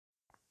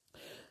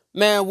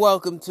Man,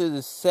 welcome to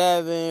the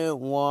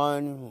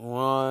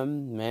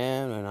 711,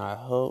 man, and I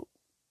hope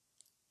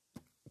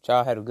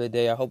y'all had a good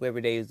day. I hope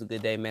every day is a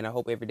good day, man. I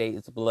hope every day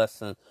is a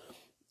blessing.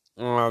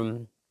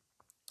 Um,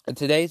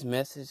 Today's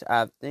message,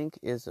 I think,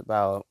 is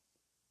about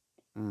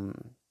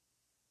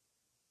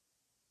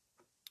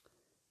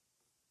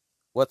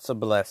what's a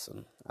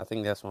blessing. I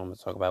think that's what I'm going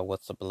to talk about,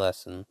 what's a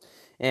blessing.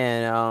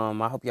 And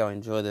I hope y'all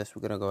enjoy this.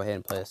 We're going to go ahead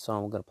and play a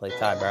song. We're going to play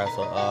Ty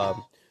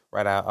Basil,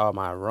 Write Out All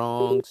My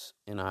Wrongs,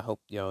 and I hope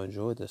y'all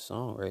enjoy this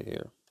song right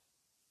here.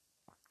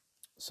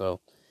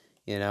 So,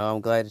 I'm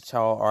glad that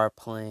y'all are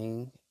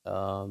playing.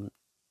 Y'all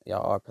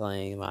are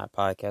playing my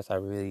podcast. I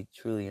really,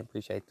 truly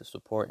appreciate the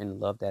support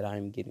and love that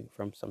I'm getting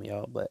from some of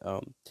y'all. But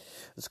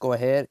let's go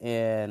ahead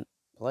and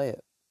play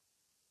it.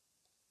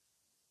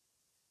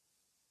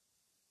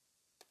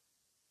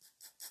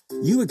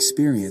 You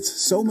experience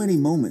so many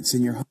moments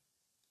in your home.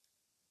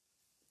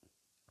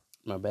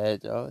 My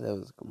bad, y'all. That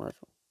was a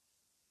commercial.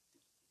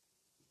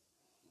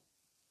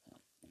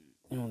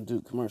 I don't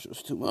do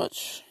commercials too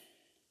much.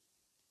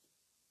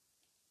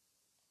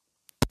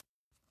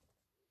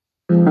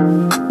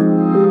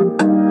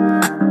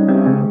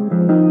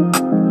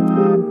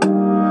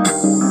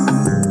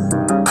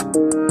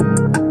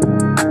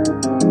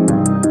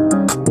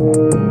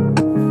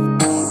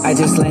 I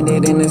just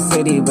landed in the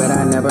city, but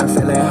I never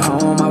feel at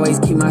home. Always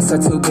keep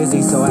myself too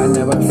busy, so I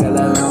never feel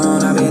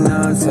alone. I've been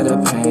numb to the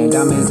pain,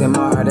 diamonds in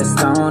my heart of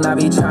stone. I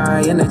be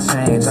trying to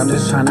change, I'm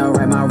just trying to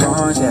right my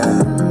wrongs,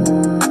 yeah.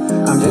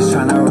 I'm just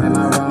trying to right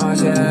my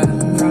wrongs, yeah.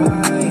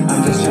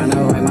 I'm just trying to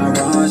right my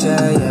wrongs,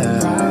 yeah, yeah.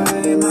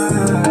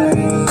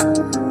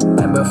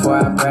 And before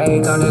I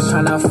break, I'm just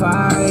trying to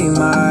fight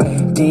my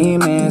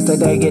demons. Till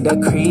they get to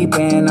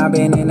creeping. I've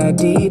been in the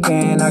deep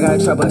end. I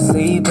got trouble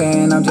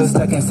sleeping. I'm just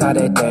stuck inside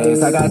the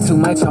days. I got too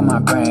much on my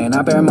brain.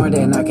 I bear more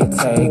than I can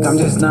take. I'm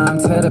just numb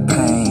to the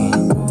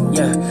pain.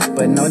 Yeah,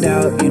 but no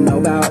doubt, you know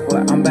about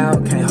what I'm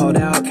about. Can't hold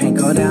out, can't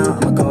go down.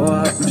 I'ma go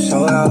up, I'ma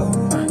show out.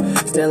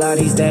 Still all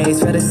these days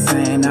feel the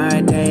same.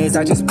 Nowadays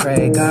I just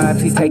pray, God,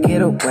 please take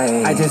it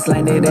away. I just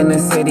landed in the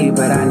city,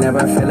 but I never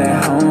feel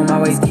at home.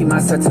 Always keep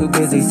myself too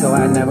busy, so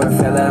I never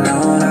feel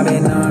alone. I've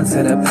been numb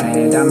to the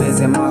pain,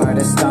 diamonds in my heart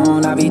of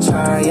stone. I be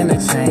trying to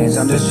change,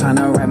 I'm just trying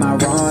to right my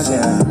wrongs,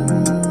 yeah.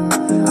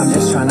 I'm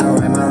just trying to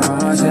right my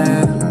wrongs,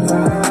 yeah.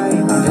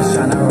 I'm just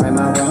trying to right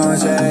my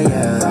wrongs, yeah,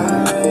 yeah.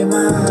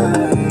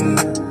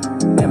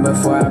 And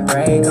before I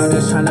break, I'm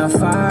just trying to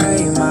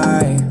fight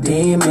my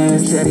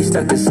demons. Steady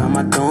stuck inside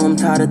my dome.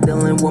 Tired of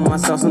dealing with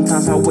myself.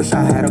 Sometimes I wish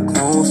I had a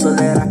clone so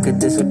that I could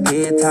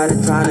disappear. Tired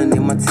of drowning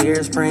in my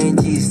tears. Praying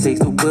Jesus takes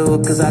the wheel,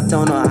 cause I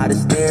don't know how to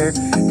steer.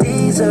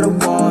 These are the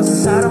walls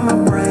inside of my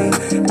brain.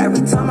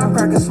 Every time I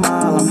crack a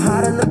smile, I'm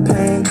hiding the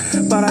pain.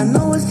 But I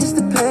know it's just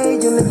a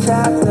page in the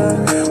chapter.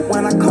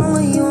 When I call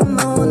on you, I'm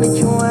knowing that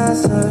you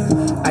answer.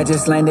 I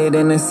just landed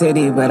in the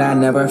city, but I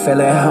never feel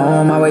at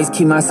home. Always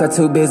keep myself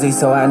too busy,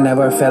 so I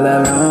never feel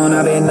alone.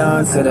 I've been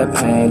numb to the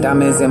pain,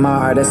 diamonds in my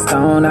heart of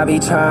stone. I be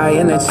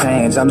trying to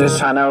change, I'm just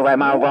trying to right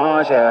my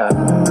wrongs, yeah.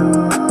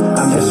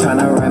 I'm just trying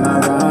to right my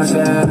wrongs,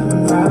 yeah.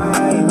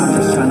 I'm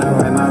just trying to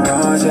right my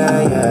wrongs,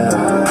 yeah, yeah.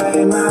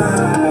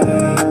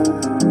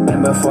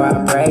 And before I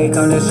break,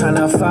 I'm just trying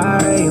to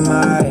fight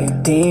my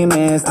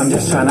demons. I'm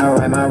just trying to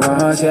right my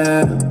wrongs,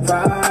 yeah. I'm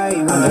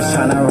just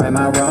trying to right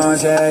my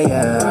wrongs, yeah,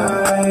 yeah.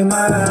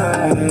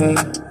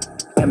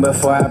 And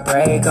before I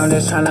break, I'm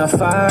just trying to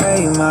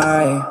fight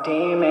my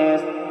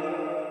demons.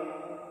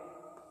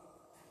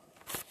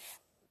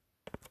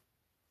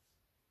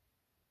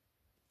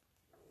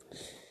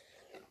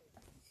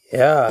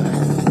 Yeah.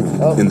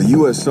 In the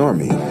U.S.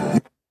 Army.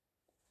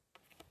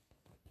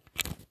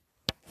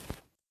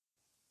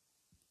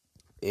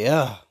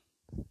 Yeah.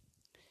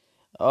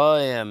 Oh,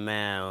 yeah,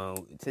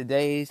 man.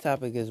 Today's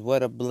topic is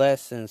what a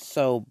blessing.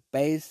 So,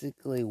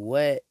 basically,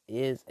 what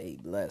is a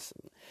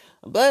blessing?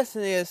 A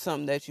blessing is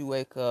something that you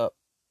wake up,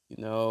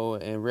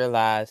 and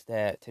realize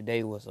that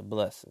today was a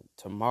blessing.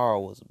 Tomorrow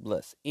was a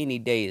blessing. Any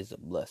day is a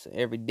blessing.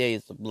 Every day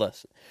is a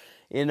blessing.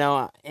 And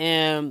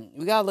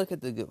we got to look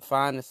at the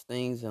finest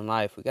things in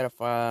life. We got to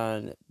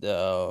find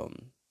the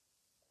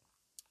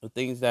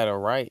things that are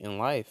right in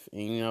life,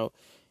 and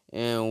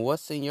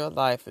what's in your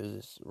life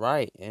is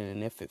right.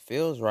 And if it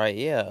feels right,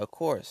 yeah, of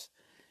course,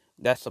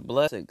 that's a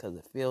blessing because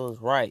it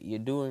feels right. You're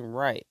doing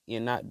right. You're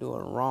not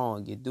doing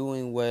wrong. You're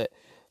doing what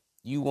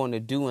you want to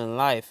do in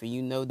life, and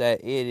you know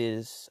that it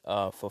is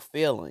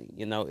fulfilling.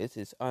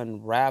 It's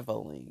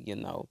unraveling.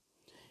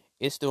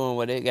 It's doing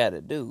what it got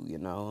to do. You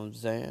know what I'm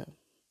saying?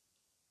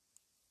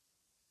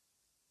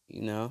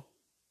 You know,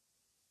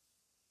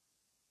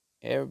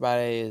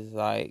 everybody is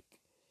like,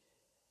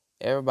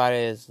 everybody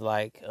is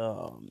like,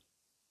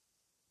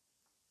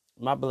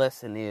 my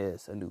blessing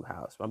is a new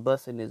house. My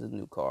blessing is a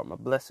new car. My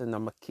blessing are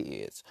my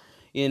kids.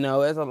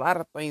 There's a lot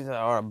of things that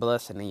are a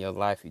blessing in your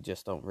life. You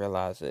just don't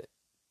realize it.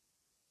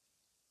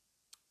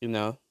 You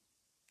know,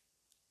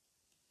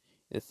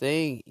 the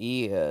thing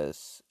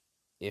is,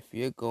 if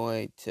you're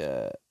going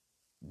to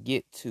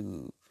get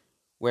to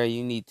where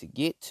you need to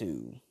get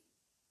to,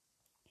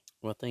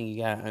 one thing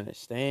you gotta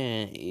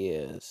understand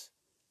is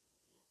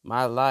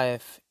my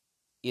life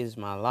is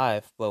my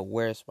life, but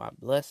where's my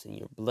blessing?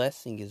 Your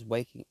blessing is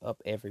waking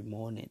up every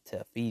morning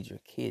to feed your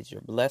kids.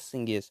 Your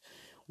blessing is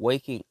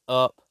waking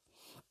up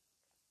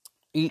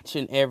each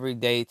and every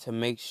day to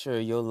make sure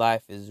your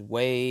life is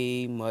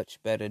way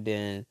much better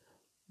than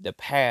the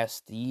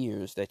past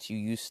years that you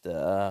used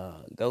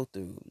to go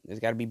through. It's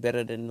got to be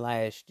better than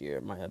last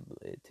year.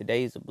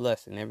 Today's a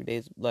blessing. Every day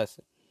is a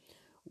blessing.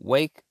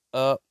 Wake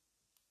up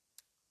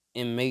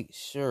and make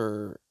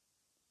sure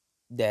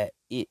that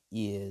it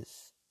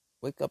is.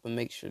 Wake up and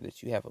make sure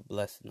that you have a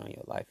blessing on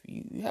your life.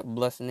 You have a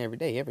blessing every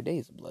day. Every day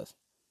is a blessing.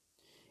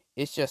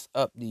 It's just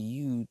up to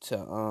you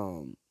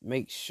to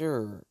make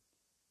sure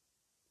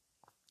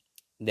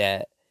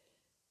that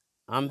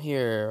I'm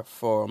here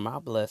for my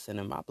blessing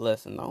and my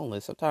blessing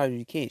only. Sometimes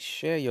you can't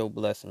share your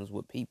blessings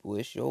with people.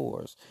 It's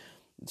yours.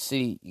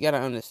 See, you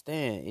gotta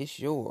understand, it's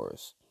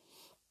yours.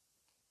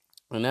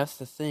 And that's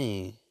the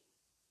thing.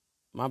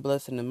 My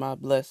blessing is my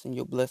blessing,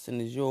 your blessing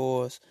is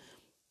yours.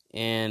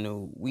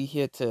 And we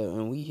here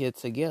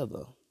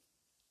together.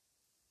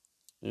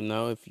 You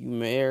know, if you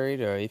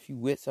married or if you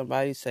with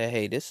somebody, say,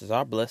 hey, this is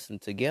our blessing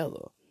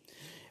together.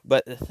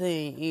 But the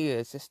thing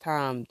is, it's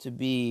time to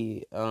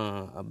be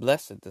a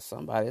blessing to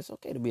somebody. It's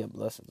okay to be a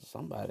blessing to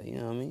somebody, you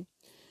know what I mean?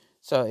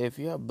 So if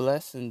you're a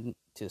blessing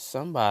to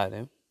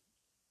somebody,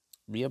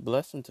 be a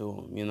blessing to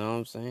them, you know what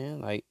I'm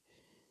saying? Like,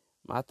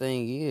 my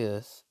thing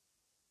is,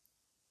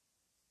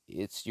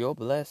 it's your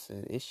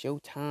blessing. It's your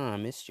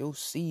time. It's your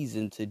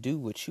season to do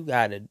what you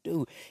got to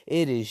do.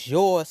 It is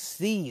your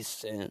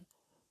season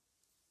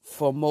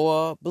for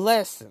more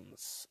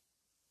blessings.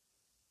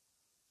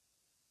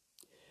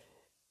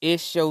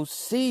 It's your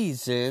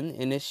season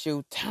and it's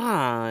your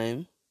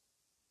time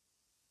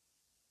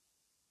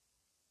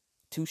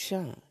to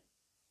shine.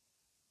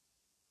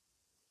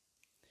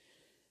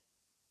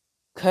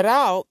 Cut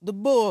out the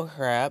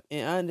bullcrap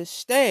and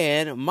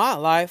understand my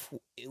life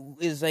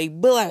is a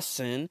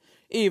blessing,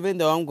 even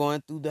though I'm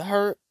going through the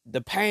hurt,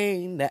 the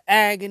pain, the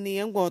agony.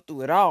 I'm going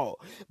through it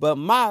all. But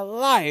my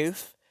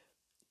life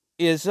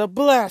is a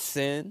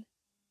blessing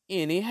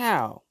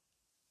anyhow.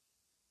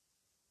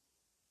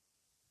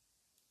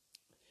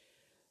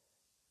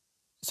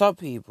 Some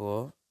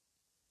people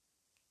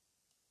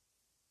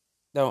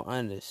don't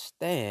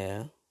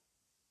understand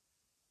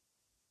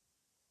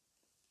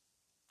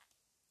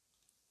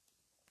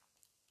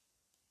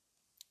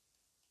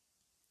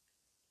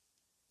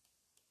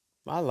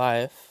my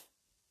life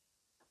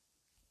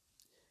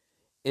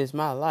is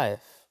my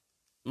life.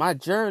 My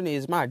journey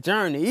is my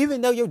journey.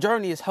 Even though your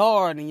journey is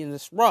hard and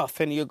it's rough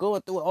and you're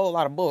going through a whole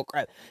lot of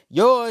bullcrap,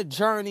 your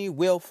journey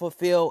will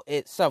fulfill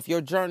itself.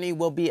 Your journey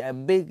will be a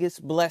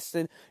biggest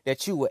blessing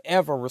that you will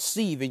ever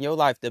receive in your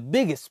life. The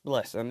biggest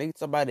blessing. I need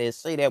somebody to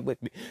say that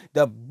with me.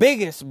 The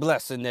biggest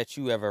blessing that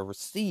you ever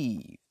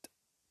received.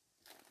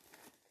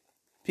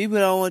 People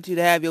don't want you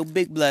to have your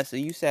big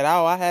blessing. You said,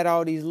 oh, I had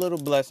all these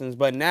little blessings,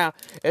 but now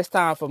it's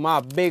time for my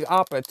big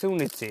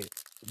opportunity.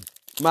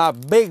 My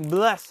big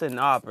blessing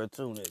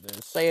opportunity.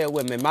 Say it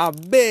with me. My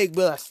big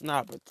blessing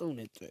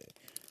opportunity.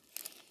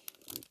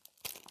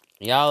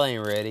 Y'all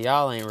ain't ready.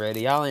 Y'all ain't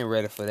ready. Y'all ain't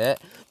ready for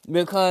that.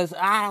 Because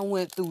I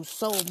went through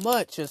so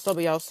much. And some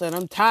of y'all said,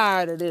 I'm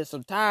tired of this.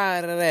 I'm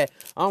tired of that.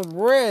 I'm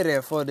ready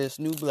for this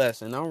new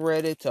blessing. I'm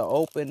ready to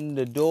open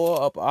the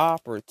door of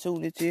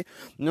opportunity.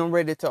 I'm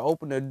ready to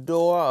open the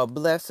door of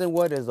blessing.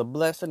 What is a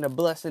blessing? A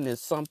blessing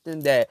is something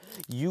that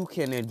you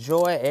can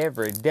enjoy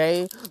every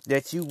day.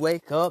 That you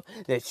wake up.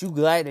 That you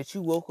glad that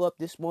you woke up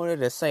this morning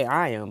to say,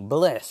 I am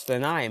blessed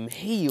and I am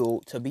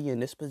healed to be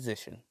in this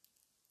position.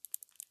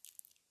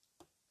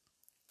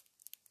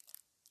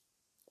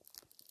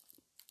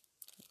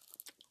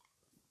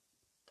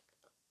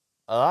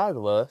 A lot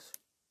of us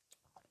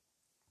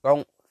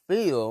don't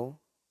feel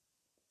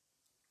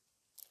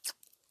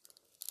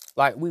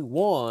like we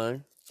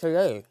won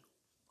today.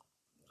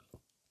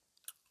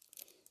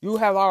 You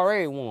have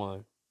already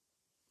won.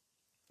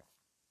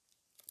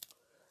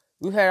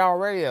 You had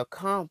already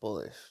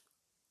accomplished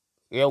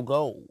your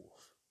goals.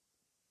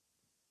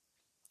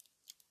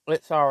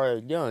 It's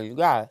already done. You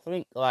gotta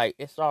think like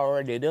it's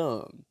already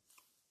done.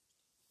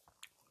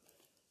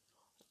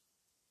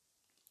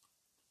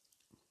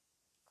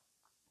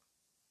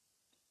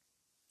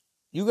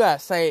 You gotta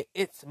say,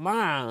 it's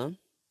mine.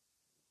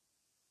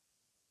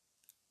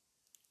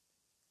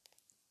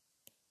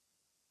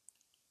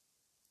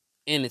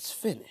 And it's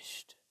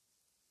finished.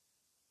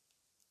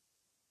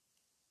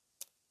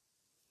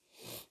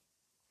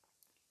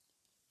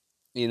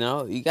 You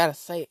know, you gotta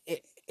say,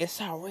 it's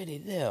already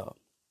there.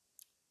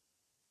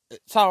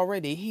 It's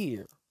already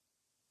here.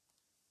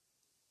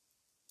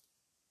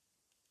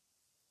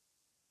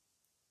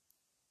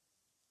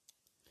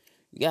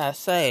 You gotta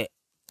say,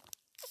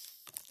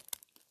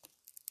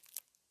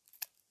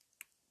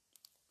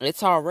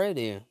 it's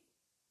already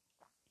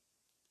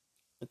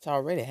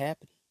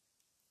happening.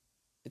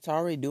 It's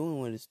already doing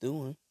what it's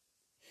doing.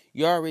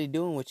 You're already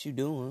doing what you're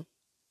doing.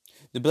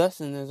 The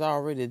blessing is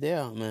already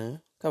there,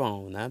 man. Come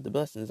on now. The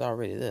blessing is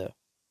already there.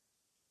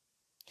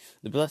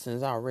 The blessing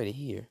is already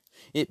here.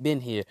 It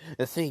been here.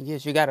 The thing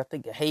is, you gotta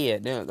think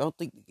ahead. Now, don't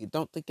think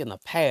in the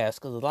past,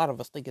 because a lot of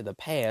us think in the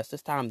past.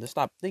 It's time to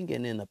stop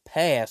thinking in the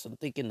past and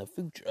think in the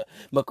future,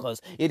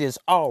 because it is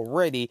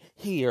already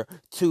here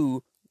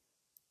to.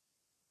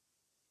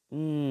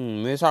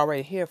 It's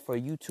already here for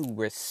you to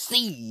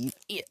receive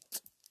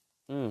it.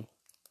 I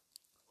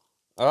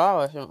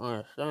always don't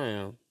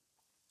understand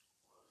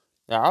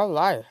that our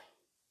life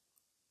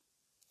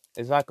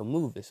is like a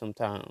movie.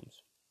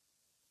 Sometimes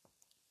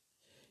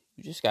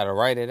you just gotta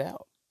write it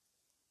out.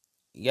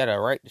 You gotta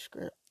write the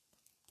script.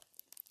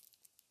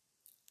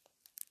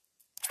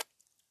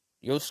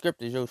 Your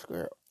script is your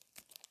script.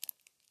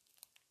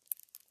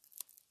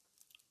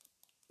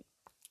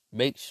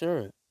 Make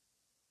sure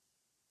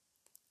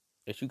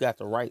that you got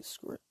the right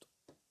script.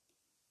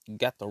 You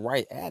got the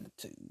right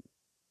attitude.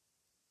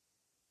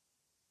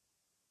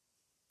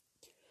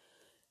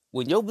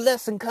 When your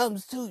blessing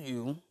comes to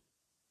you,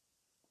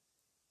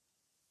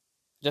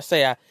 just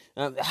say,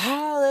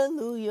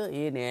 hallelujah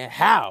in there.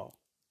 How?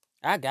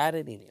 I got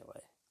it anyway.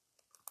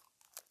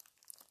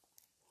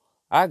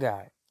 I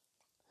got it.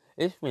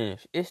 It's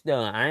finished. It's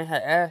done. I ain't had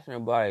to ask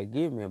nobody to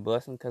give me a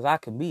blessing, because I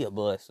can be a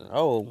blessing.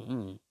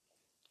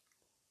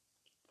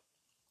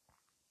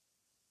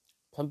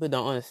 Some people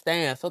don't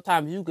understand.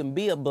 Sometimes you can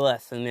be a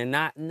blessing and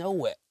not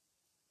know it.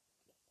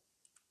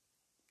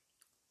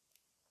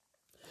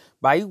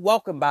 By you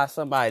walking by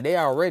somebody, they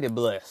already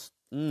blessed.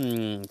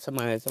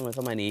 Somebody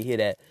need to hear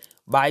that.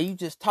 By you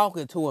just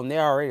talking to them,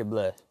 they're already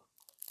blessed.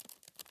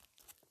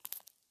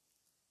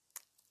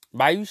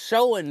 By you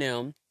showing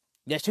them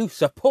that you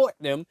support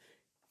them,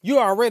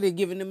 you're already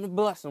giving them a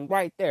blessing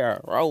right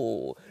there.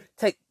 Oh,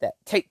 take that.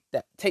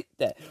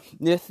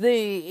 The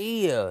thing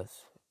is,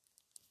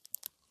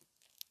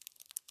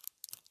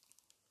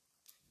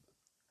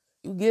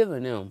 you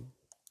giving them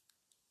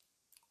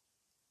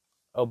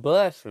a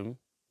blessing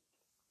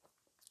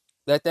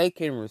that they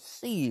can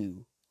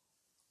receive.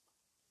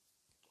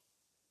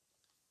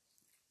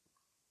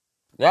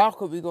 Y'all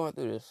could be going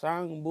through the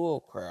same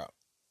bull crap.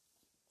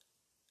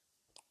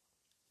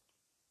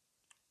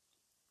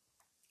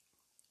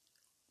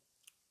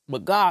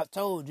 But God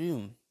told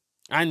you,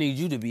 I need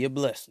you to be a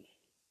blessing.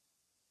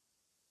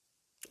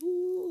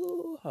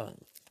 Ooh,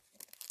 honey.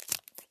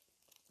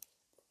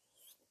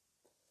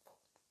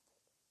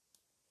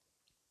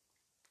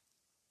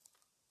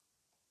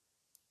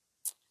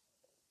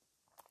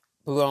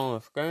 People don't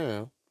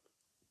understand.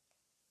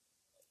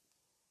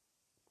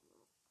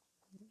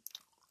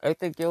 They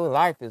think your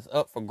life is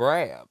up for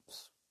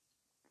grabs.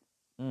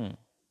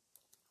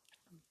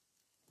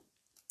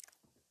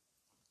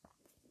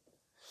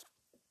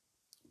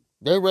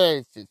 They're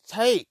ready to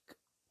take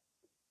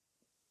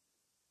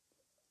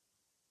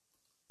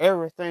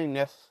everything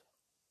that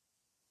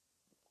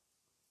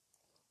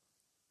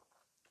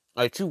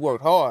you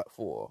worked hard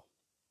for.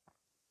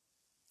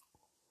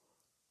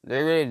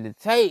 They're ready to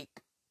take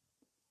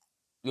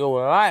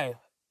your life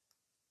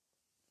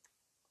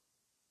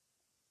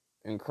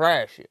and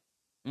crash it.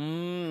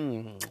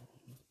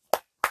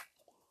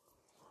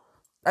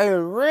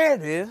 They're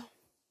ready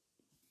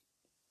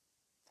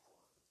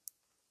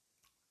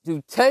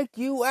to take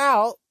you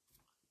out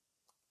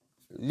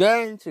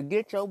then to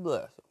get your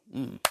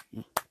blessing.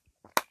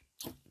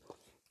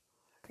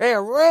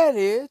 They're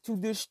ready to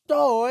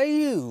destroy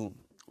you.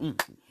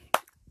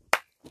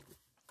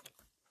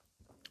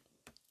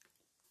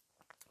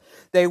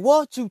 They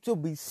want you to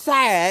be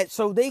sad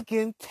so they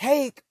can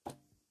take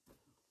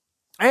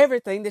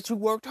everything that you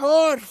worked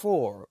hard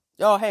for.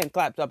 Y'all, hand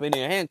claps up in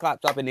here, hand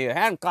claps up in here,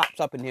 hand claps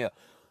up in here.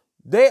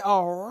 They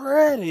are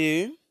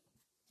ready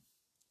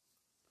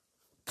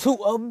to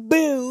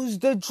abuse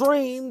the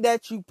dream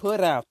that you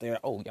put out there.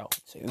 Oh, y'all,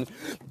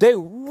 they're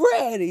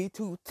ready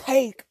to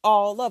take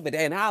all of it.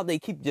 And how they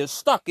keep you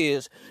stuck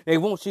is they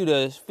want you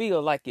to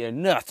feel like you're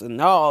nothing.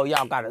 Oh,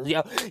 y'all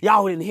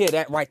didn't hear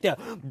that right there.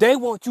 They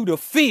want you to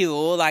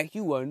feel like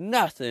you are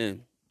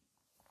nothing.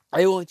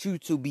 They want you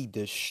to be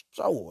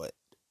destroyed.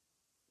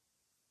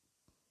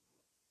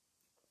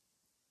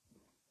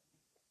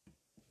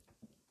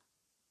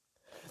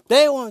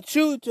 They want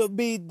you to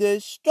be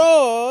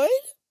destroyed.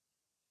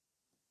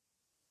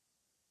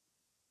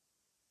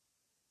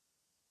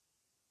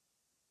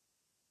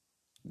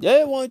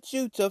 They want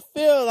you to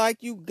feel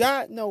like you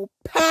got no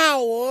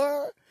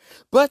power,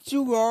 but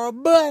you are a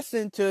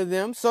blessing to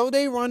them, so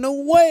they run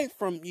away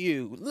from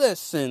you.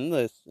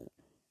 Listen.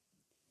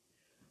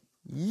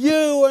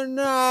 You are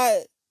not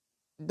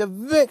the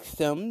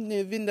victim,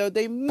 even though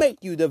they make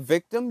you the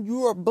victim.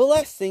 You are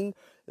blessing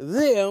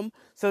them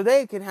so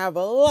they can have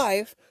a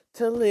life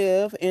to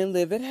live and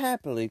live it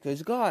happily,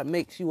 because God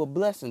makes you a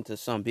blessing to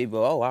some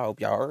people. Oh, I hope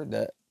y'all heard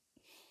that.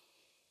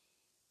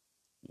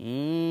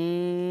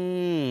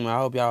 I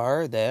hope y'all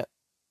heard that.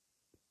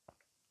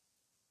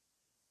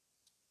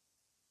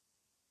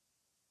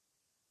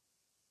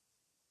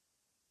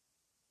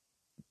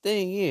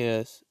 Thing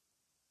is,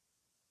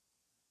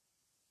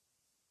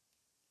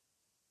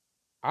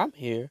 I'm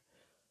here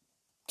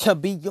to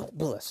be your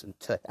blessing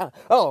to y'all.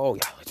 Oh,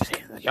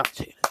 y'all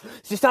see.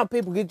 See, some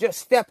people can just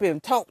step in,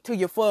 talk to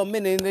you for a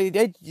minute, and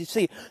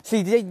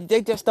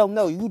they just don't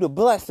know you the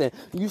blessing.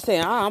 You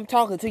saying, I'm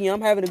talking to you,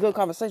 I'm having a good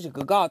conversation,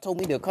 because God told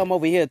me to come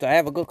over here to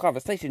have a good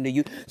conversation to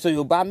you.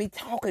 So by me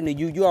talking to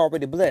you, you're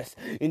already blessed.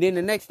 And then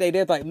the next day,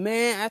 they're like,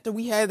 man, after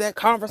we had that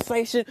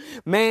conversation,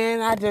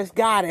 man, I just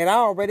got it. I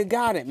already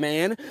got it,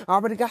 man. I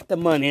already got the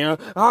money. I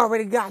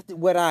already got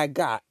what I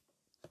got.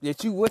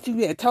 What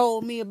you had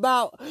told me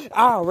about,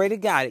 I already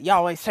got it.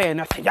 Y'all ain't saying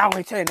nothing.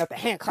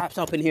 Hand claps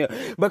up in here.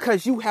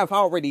 Because you have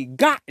already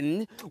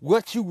gotten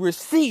what you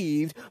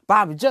received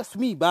by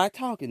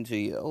talking to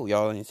you. Oh,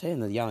 y'all ain't saying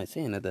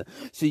nothing.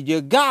 So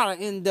you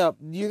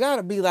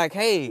gotta be like,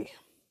 hey,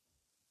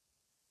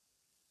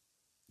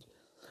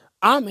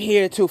 I'm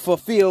here to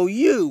fulfill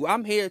you.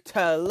 I'm here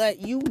to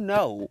let you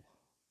know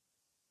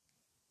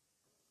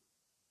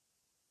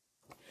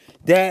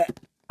that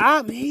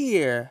I'm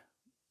here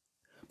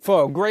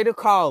for a greater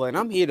calling.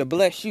 I'm here to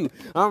bless you.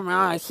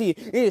 I see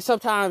it.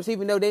 Sometimes,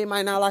 even though they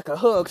might not like a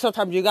hug,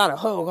 sometimes you gotta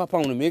hug up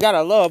on them. You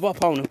gotta love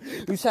up on them.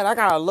 You said, I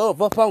gotta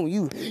love up on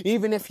you,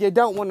 even if you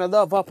don't want to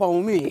love up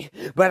on me.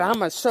 But I'm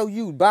gonna show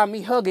you by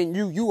me hugging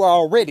you, you are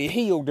already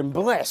healed and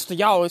blessed.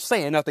 Y'all is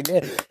saying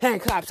nothing.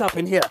 Hand claps up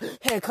in here.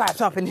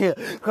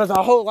 Because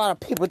a whole lot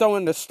of people don't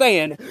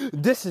understand.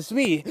 This is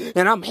me,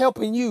 and I'm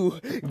helping you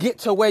get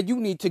to where you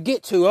need to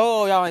get to.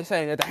 Oh, y'all ain't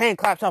saying that. The hand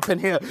claps up in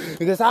here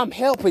because I'm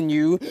helping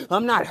you.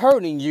 I'm not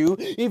hurting you.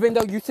 Even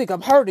though you think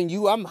I'm hurting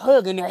you, I'm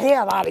hugging the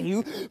hell out of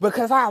you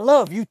because I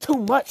love you too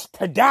much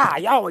to die.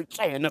 Y'all ain't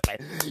saying nothing.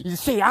 You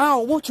see, I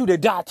don't want you to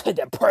die to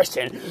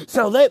depression.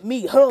 So let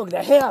me hug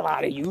the hell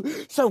out of you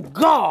so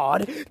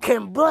God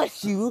can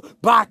bless you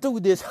through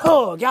this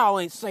hug.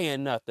 Y'all ain't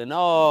saying nothing.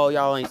 Oh,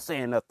 y'all ain't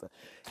saying nothing.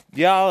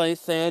 Y'all ain't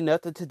saying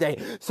nothing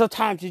today.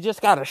 Sometimes you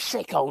just gotta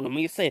shake on them.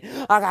 You say,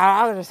 I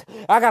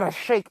gotta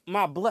shake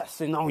my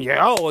blessing on you.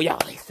 Oh, y'all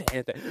ain't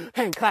saying nothing.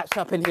 Hand claps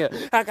up in here.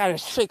 I gotta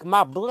shake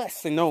my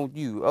blessing on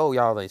you. Oh,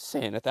 y'all ain't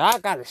saying nothing. I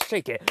gotta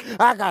shake it.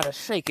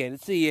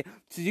 See,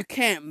 so you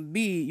can't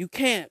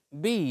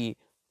be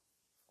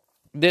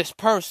this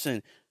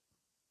person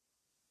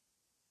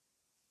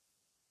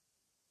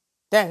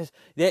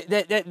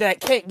that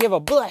can't give a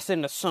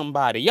blessing to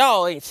somebody.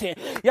 Y'all ain't saying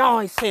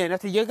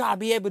nothing. You gotta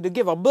be able to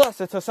give a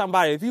blessing to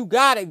somebody. If you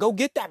got it, go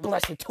get that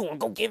blessing to him.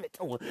 Go give it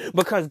to him.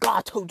 Because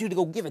God told you to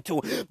go give it to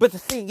him. But the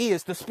thing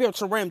is, the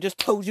spiritual realm just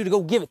told you to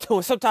go give it to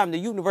him. Sometimes the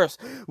universe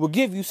will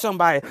give you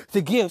somebody to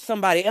give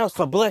somebody else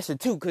a blessing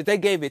too, because they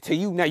gave it to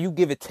you. Now you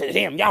give it to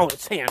them. Y'all ain't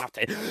saying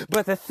nothing.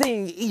 But the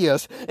thing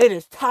is, it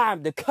is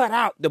time to cut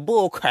out the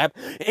bull crap,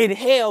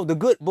 inhale the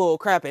good bull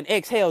crap, and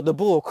exhale the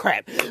bull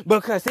crap.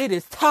 Because it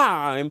is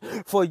time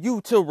for you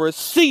to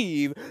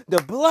receive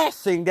the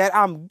blessing that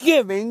I'm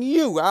giving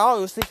you. I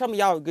always see some of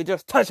y'all could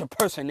just touch a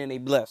person and they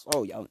bless.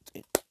 Oh, y'all.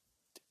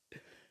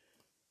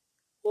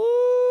 Woo.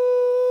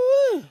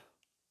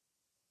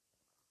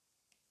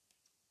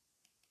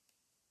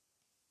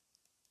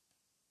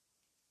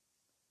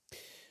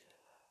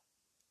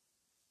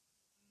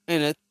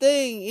 And the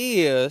thing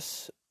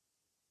is,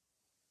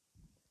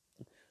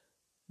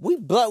 we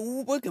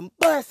can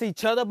bless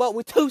each other, but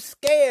we're too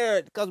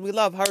scared because we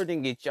love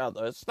hurting each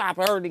other. Stop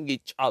hurting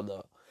each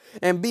other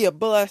and be a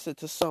blessing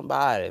to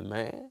somebody,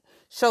 man.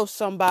 Show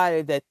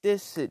somebody that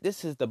this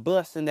is the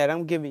blessing that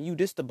I'm giving you.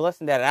 This is the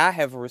blessing that I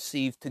have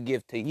received to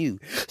give to you.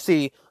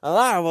 See, a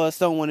lot of us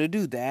don't want to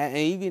do that. And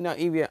even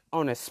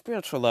on a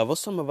spiritual level,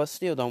 some of us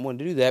still don't want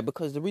to do that,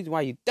 because the reason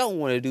why you don't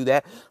want to do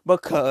that,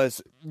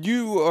 because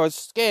you are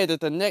scared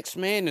that the next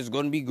man is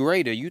going to be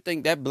greater. You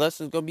think that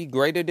blessing is going to be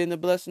greater than the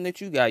blessing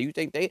that you got. You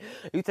think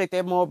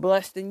they're more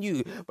blessed than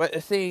you. But the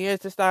thing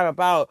is, it's not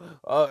about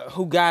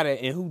who got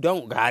it and who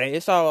don't got it.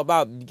 It's all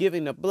about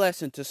giving a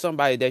blessing to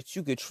somebody that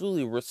you could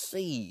truly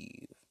receive.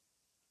 It's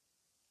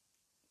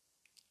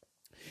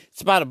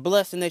about a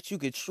blessing that you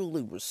could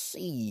truly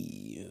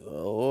receive.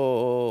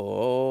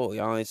 Oh,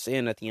 y'all ain't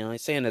saying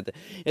nothing.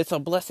 It's a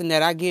blessing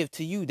that I give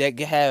to you that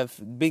have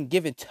been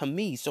given to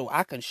me so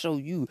I can show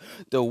you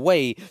the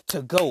way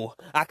to go.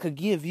 I could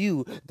give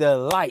you the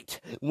light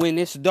when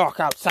it's dark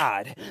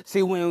outside.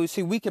 See,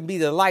 we can be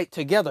the light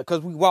together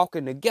because we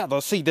walking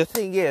together. See, the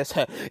thing is,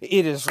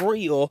 it is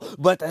real,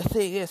 but the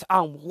thing is,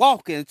 I'm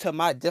walking to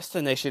my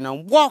destination.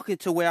 I'm walking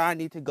to where I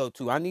need to go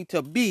to. I need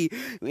to be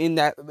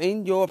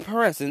in your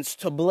presence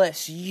to bless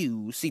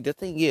you. See, the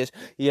thing is,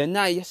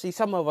 you see,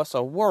 some of us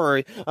are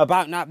worried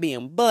about not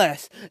being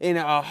blessed in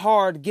a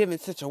hard given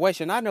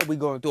situation. I know we're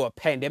going through a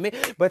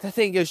pandemic, but the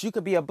thing is, you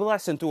could be a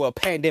blessing through a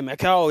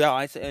pandemic. Oh, y'all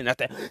ain't saying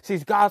nothing. See,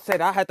 God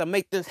said I had to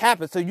make this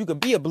happen so you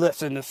could be a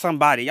blessing to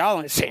somebody. Y'all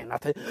ain't saying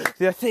nothing.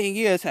 The thing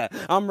is,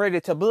 I'm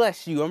ready to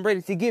bless you. I'm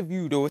ready to give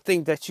you the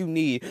things that you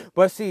need.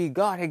 But see,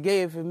 God had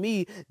given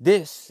me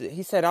this.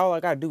 He said, all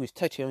I gotta do is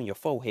touch you on your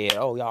forehead.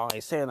 Oh, y'all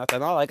ain't saying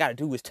nothing. All I gotta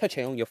do is touch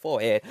you on your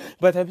forehead.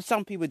 But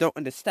some people people don't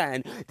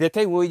understand that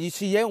they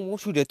don't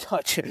want you to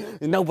touch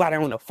nobody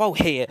on the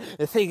forehead.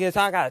 The thing is,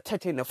 I gotta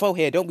touch you in the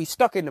forehead. Don't be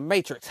stuck in the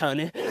matrix,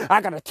 honey.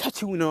 I gotta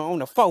touch you on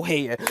the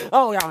forehead.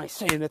 Oh, y'all ain't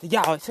saying nothing.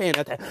 Y'all ain't saying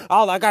nothing.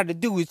 All I gotta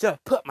do is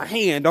just put my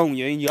hand on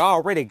you and you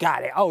already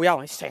got it. Oh,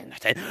 y'all ain't saying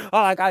nothing.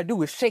 All I gotta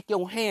do is shake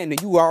your hand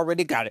and you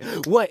already got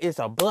it. What is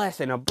a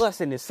blessing? A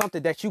blessing is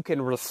something that you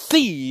can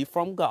receive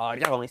from God.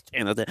 Y'all ain't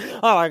saying nothing.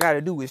 All I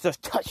gotta do is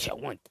just touch you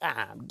one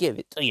time. Give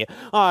it to you.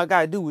 All I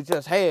gotta do is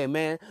just, hey,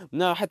 man.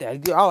 No,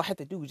 all I have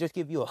to do is just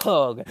give you a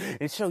hug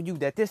and show you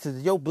that this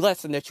is your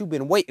blessing that you've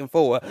been waiting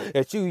for.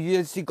 That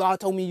you see, God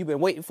told me you've been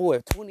waiting for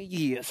it 20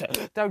 years,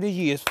 30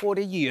 years,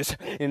 40 years.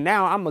 And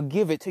now I'm going to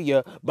give it to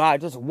you by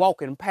just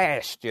walking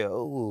past you.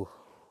 Ooh.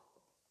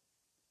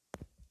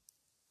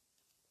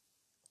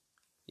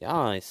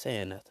 Y'all ain't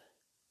saying nothing.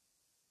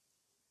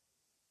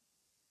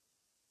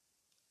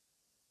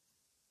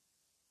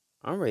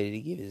 I'm ready to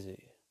give it to you.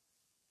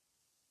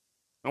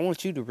 I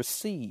want you to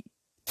receive.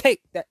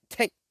 Take that,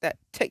 take that,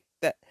 take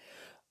that.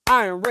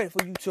 I am ready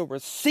for you to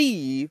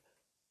receive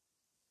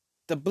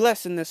the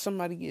blessing that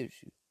somebody gives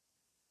you.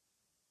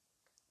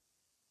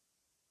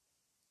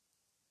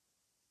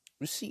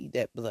 Receive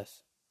that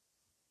blessing.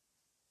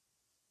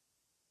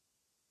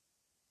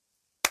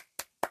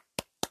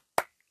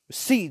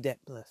 Receive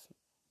that blessing.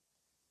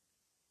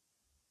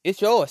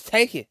 It's yours.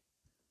 Take it.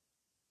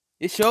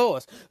 It's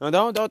yours. Now,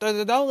 don't look at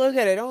it.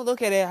 Don't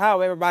look at it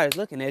how everybody's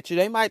looking at you.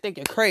 They might think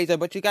you're crazy,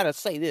 but you gotta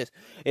say this.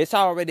 It's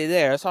already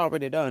there. It's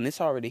already done.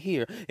 It's already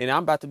here. And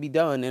I'm about to be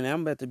done. And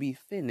I'm about to be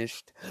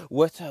finished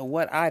with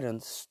what I done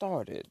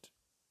started.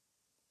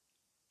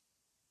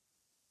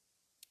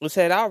 I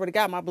said, I already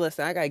got my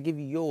blessing. I gotta give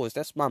you yours.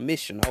 That's my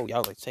mission. Oh,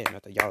 y'all ain't saying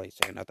nothing. Y'all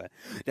ain't saying nothing.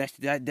 That's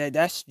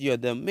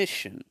the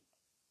mission.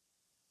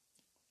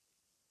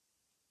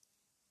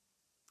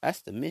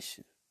 That's the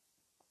mission.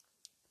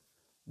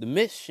 The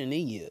mission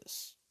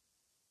is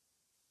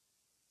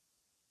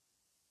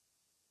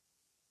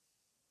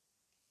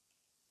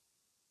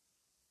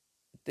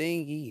the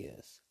thing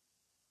is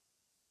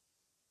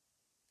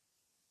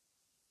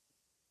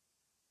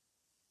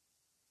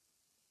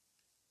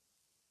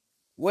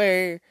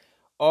where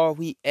are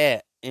we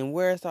at? And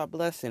where's our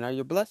blessing? Are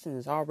your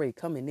blessings already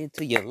coming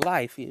into your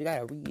life? You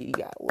gotta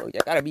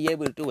be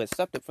able to do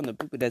something from the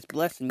people that's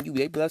blessing you.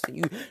 They blessing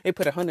you. They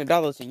put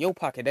 $100 in your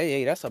pocket.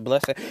 Hey, that's a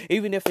blessing.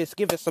 Even if it's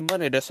giving some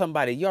money to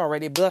somebody, you're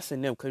already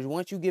blessing them. Because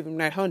once you give them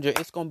that 100,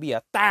 it's gonna be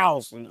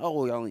 1,000.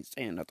 Oh, y'all ain't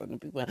saying nothing.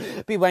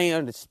 People ain't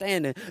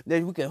understanding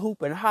that we can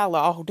hoop and holler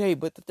all day.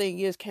 But the thing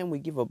is, can we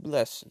give a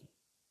blessing?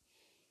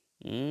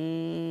 Can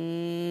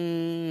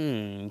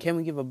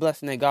we give a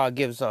blessing that God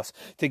gives us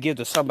to give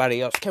to somebody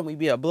else? Can we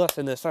be a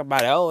blessing to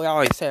somebody? Oh,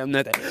 y'all ain't saying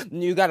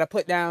nothing. You gotta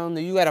put down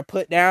what you gotta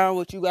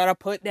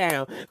put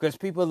down. Because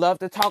people love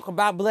to talk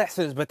about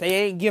blessings, but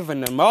they ain't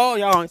giving them. Oh,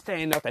 y'all ain't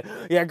saying nothing.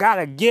 You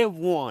gotta give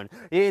one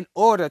in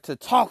order to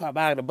talk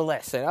about a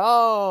blessing.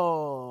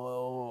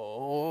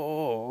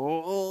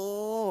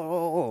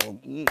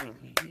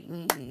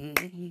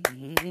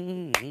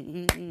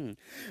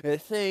 The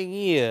thing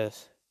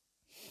is,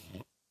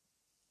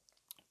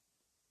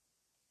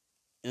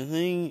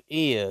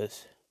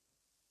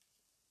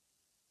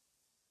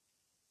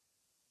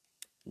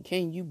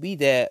 can you be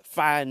that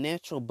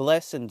financial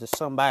blessing to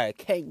somebody?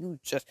 Can you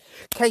just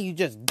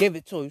give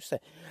it to them? You say,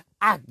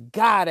 I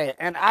got it,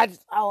 and I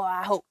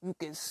hope you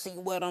can see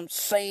what I'm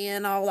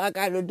saying. All I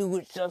gotta do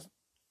is just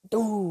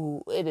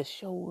do it to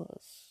show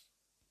us.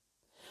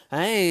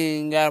 I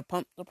ain't gotta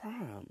pump the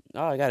prime.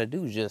 All I gotta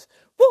do is just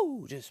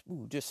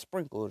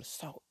sprinkle the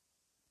salt.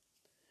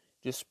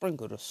 Just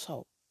sprinkle the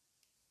salt.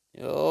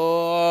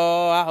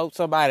 Oh, I hope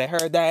somebody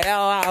heard that.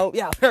 Oh, I hope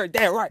y'all heard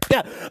that right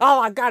there.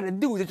 All I gotta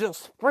do is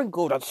just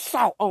sprinkle the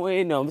salt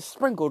in them,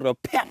 sprinkle the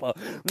pepper.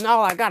 And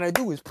all I gotta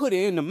do is put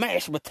it in the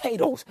mashed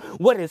potatoes.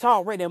 What is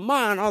already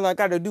mine, all I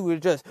gotta do is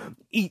just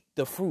eat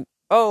the fruit.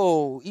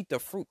 Oh, eat the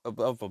fruit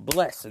of a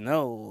blessing.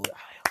 Oh,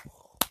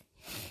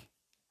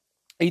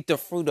 eat the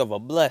fruit of a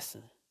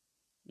blessing.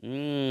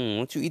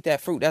 Once you eat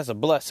that fruit, that's a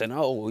blessing.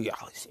 Oh,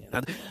 y'all see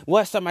nothing.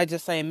 What somebody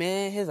just say,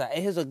 man,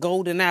 here's a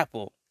golden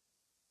apple.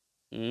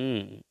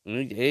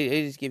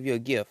 They just give you a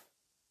gift.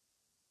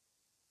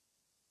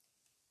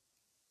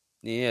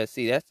 Yeah,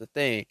 see, that's the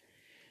thing.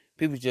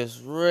 People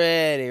just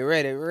ready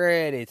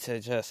to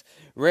just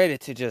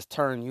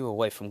turn you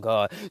away from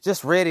God.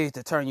 Just ready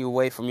to turn you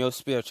away from your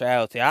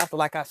spirituality.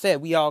 Like I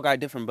said, we all got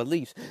different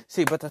beliefs.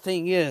 See, but the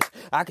thing is,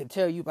 I can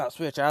tell you about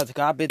spirituality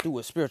because I've been through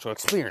a spiritual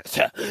experience.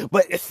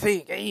 But the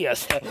thing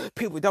is,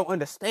 people don't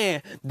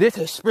understand this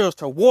is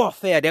spiritual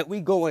warfare that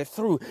we going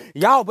through.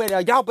 Y'all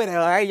better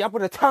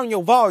turn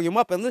your volume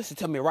up and listen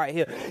to me right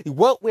here.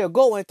 What we're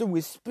going through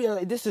is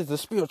this is the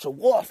spiritual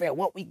warfare,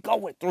 what we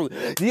going through.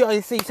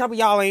 You see, some of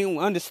y'all ain't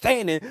understanding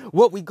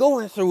what we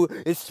going through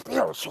is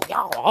spiritual.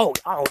 Y'all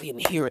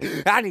didn't hear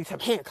it. I need some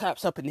hand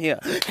claps up in here.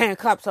 Hand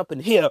claps up in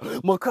here.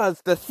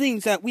 Because the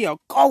things that we are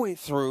going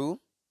through,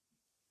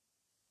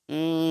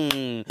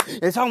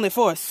 It's only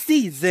for a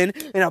season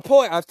and a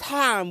point of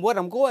time. What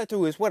I'm going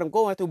through is what I'm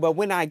going through. But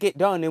when I get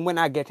done and when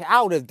I get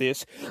out of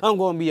this, I'm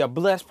going to be a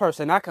blessed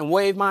person. I can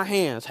wave my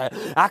hands.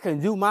 I can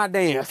do my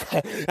dance.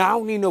 I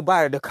don't need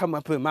nobody to come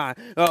up in my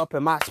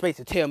space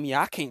and tell me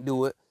I can't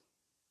do it.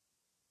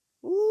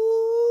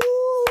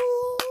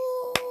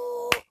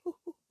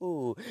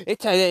 Ooh. They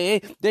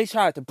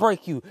tried to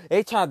break you.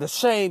 They tried to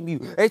shame you.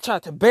 They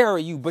tried to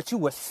bury you, but you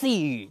were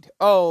seed.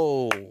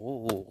 Oh.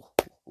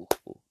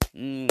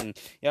 Y'all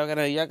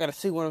gotta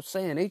see what I'm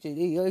saying.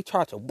 They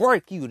tried to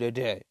break you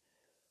today.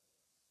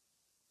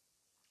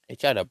 They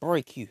tried to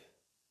break you.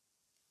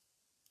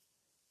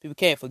 People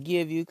can't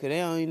forgive you because they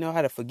don't even know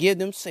how to forgive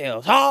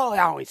themselves. Oh,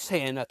 y'all ain't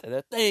saying nothing.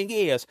 The thing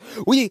is,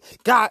 we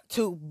got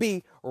to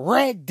be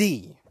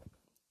ready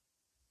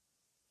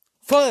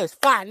for this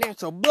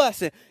financial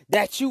blessing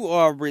that you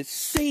are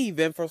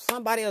receiving from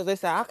somebody else. They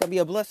say, I can be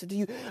a blessing to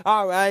you.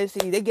 All right,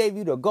 see, they gave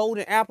you the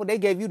golden apple. They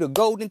gave you the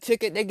golden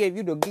ticket. They gave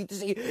you the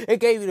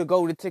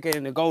golden ticket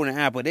and the golden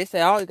apple. They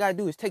said, all you got to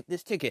do is take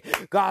this ticket.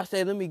 God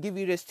said, let me give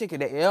you this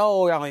ticket.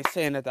 Oh, y'all ain't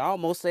saying that. I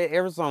almost said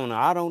Arizona.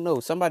 I don't know.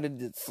 I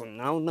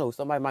don't know.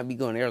 Somebody might be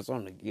going to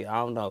Arizona. Yeah, I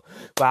don't know.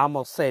 But I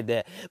almost said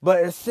that.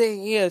 But the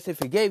thing is, if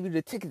he gave you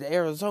the ticket to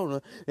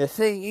Arizona, the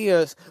thing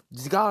is,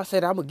 God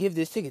said, I'm going to give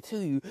this ticket to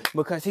you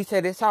because he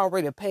said it's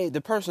already paid.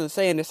 The person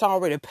saying it's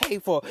already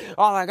paid for.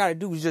 All I got to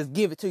do is just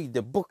give it to you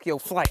to book your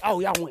flight. Oh,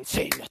 y'all ain't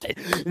saying nothing.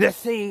 The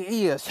thing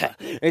is,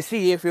 and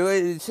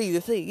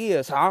the thing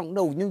is, I don't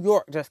know. New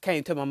York just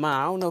came to my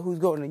mind. I don't know who's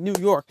going to New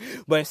York,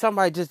 but if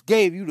somebody just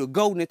gave you the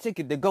golden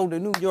ticket to go to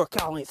New York,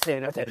 y'all ain't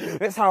saying nothing.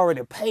 It's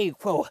already paid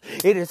for.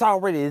 It is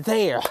already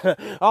there.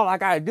 All I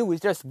got to do is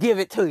just give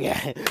it to you.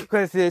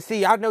 Because,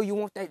 see, I know you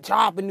want that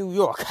job in New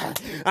York.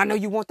 I know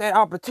you want that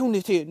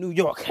opportunity in New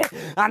York.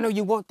 I know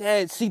you want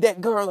that, see that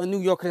girl in New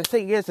York. The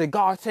thing is that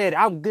God said,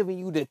 I'm giving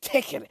you the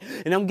ticket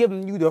and I'm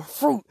giving you the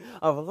fruit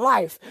of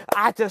life.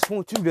 I just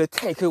want you to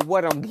take it,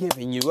 what I'm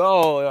giving you.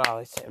 Oh,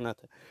 I said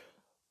nothing.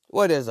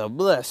 What is a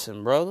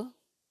blessing, brother?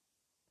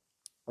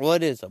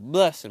 What is a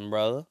blessing,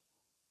 brother?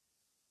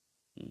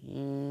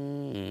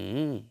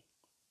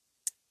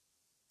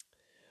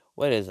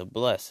 What is a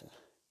blessing?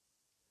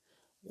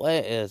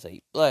 What is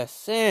a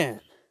blessing?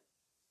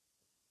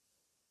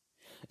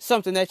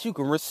 Something that you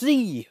can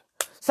receive.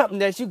 Something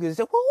that you can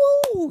say,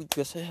 woo,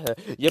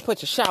 you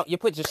put your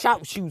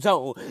shout shoes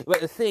on.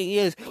 But the thing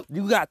is,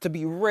 you got to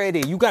be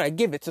ready. You got to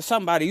give it to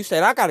somebody. You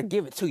said, I got to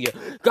give it to you.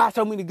 God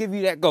told me to give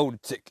you that golden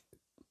ticket.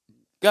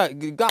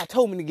 God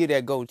told me to get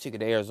that golden ticket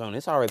to Arizona.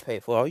 It's already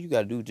paid for. All you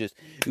gotta do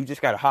you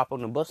just gotta hop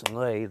on the bus and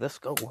hey, let's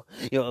go.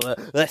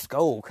 Let's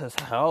go. Cause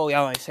y'all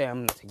ain't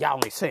saying nothing. Y'all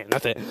ain't saying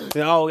nothing.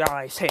 Y'all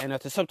ain't saying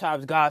nothing.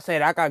 Sometimes God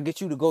said, I gotta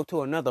get you to go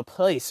to another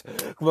place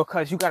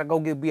because you gotta go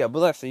be a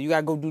blessing. You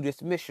gotta go do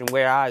this mission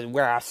where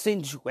I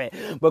send you at.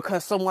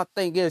 Because someone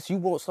thing is, you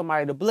want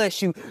somebody to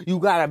bless you, you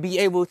gotta be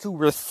able to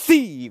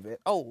receive it.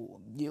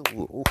 You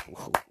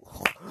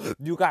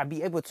gotta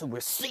be able to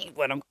receive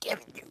what I'm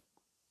giving you.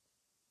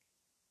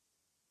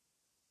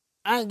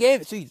 I gave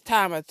it to you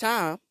time after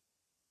time.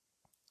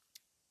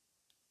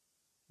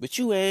 But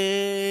you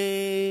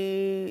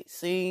ain't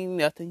seen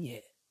nothing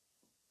yet.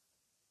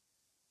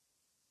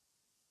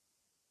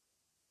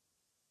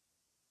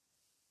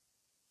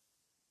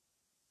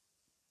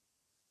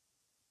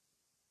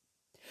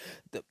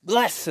 The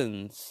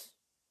blessings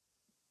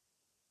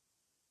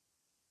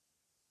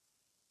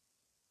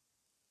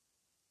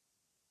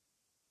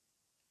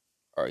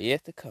are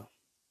yet to come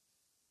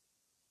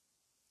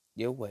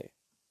your way.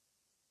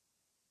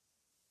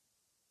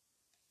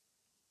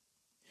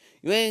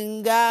 You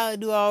ain't gotta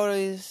do all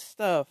this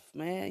stuff,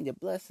 man. Your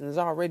blessing is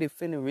already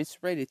finished. It's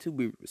ready to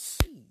be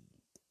received.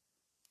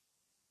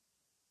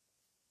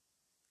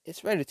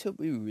 It's ready to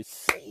be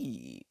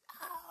received.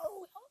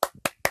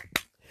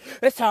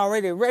 It's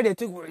already ready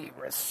to be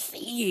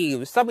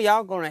received. Some of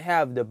y'all gonna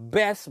have the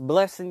best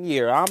blessing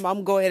year.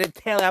 I'm going ahead and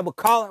tell you, I'm gonna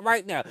call it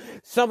right now.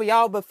 Some of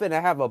y'all been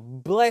finna have a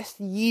blessed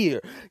year.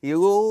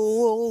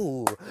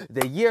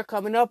 The year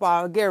coming up,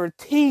 I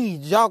guarantee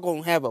y'all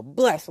gonna have a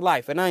blessed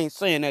life. And I ain't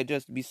saying that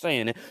just to be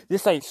saying it.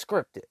 This ain't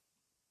scripted.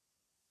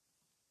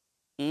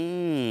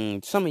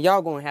 Some of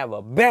y'all gonna have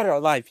a better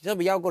life. Some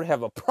of y'all gonna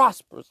have a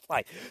prosperous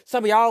life.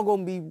 Some of y'all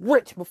gonna be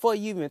rich before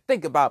you even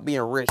think about being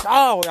rich.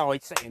 Oh, y'all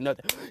ain't saying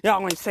nothing.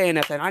 Y'all ain't saying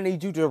nothing. I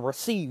need you to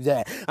receive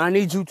that. I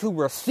need you to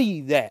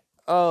receive that.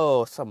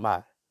 Oh,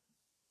 somebody.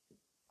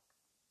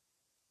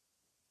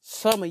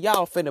 Some of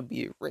y'all finna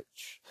be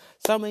rich.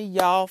 Some of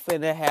y'all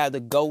finna have the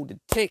golden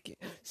ticket.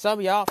 Some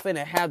of y'all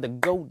finna have the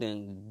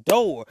golden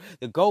door,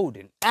 the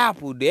golden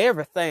apple, the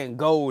everything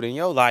gold in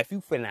your life.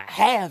 You finna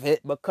have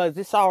it because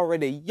it's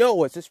already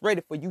yours. It's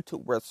ready for you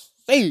to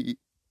receive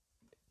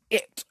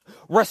it.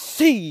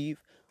 Receive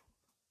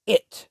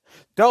it.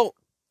 Don't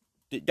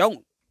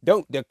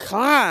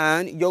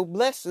decline your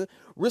blessing.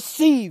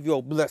 Receive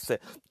your blessing.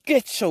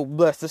 Get your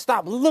blessing.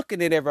 Stop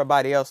looking at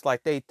everybody else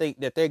like they think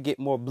that they get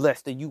more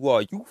blessed than you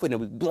are. You finna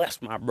be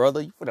blessed, my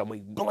brother. You finna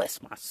be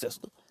blessed, my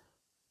sister.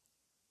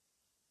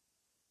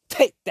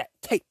 Take that,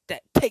 take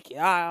it.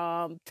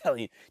 I'm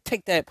telling you,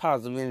 take that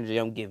positive energy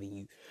I'm giving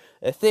you.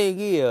 The thing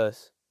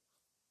is,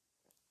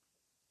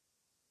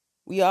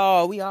 we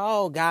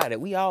all got it.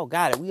 We all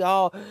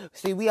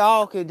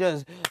can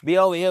just be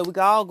over here. We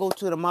can all go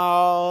to the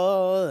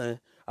mall and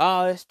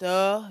all that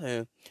stuff,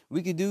 and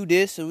we can do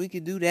this and we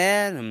can do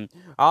that and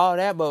all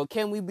that. But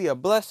can we be a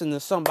blessing to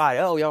somebody?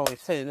 Oh, y'all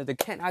always saying that.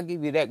 Can I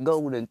give you that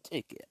golden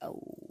ticket?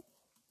 Oh.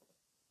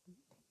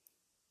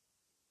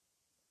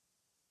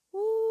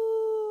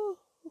 Woo.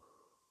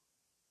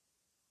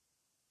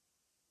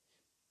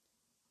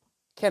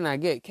 Can I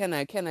get, Charlie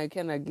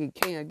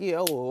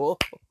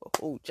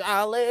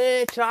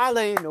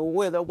in the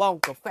Willy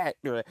Wonka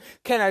factory.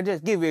 Can I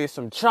just give you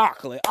some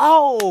chocolate?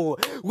 Oh,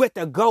 with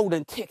the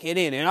golden ticket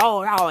in it.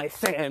 Oh, y'all ain't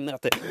saying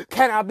nothing.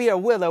 Can I be a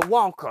Willy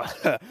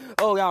Wonka?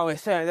 Oh, y'all ain't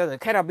saying nothing.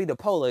 Can I be the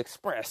Polar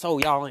Express? Oh,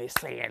 y'all ain't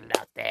saying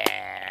nothing.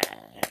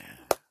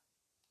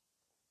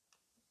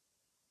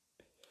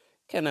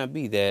 Can I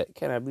be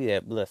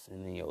that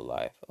blessing in your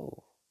life?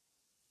 Oh,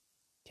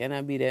 can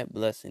I be that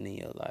blessing in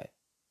your life?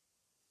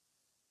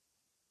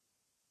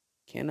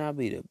 Can I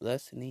be the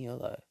blessing in your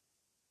life?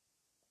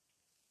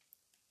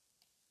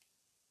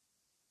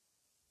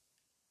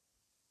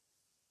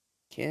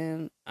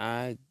 Can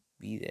I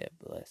be that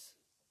blessing?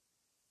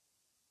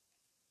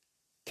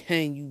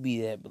 Can you be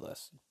that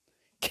blessing?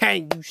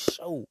 Can you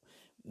show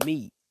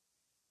me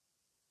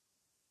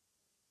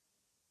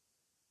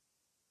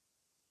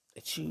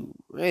that you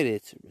ready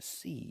to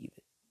receive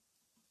it?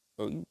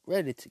 Or you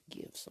ready to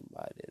give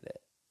somebody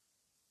that?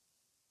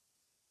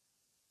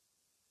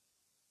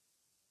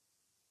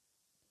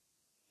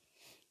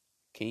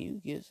 Can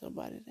you give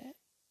somebody that?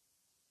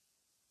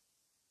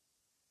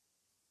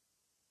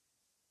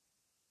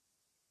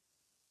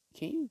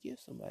 Can you give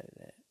somebody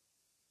that?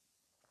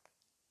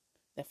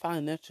 That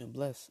financial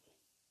blessing.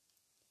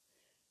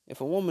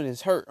 If a woman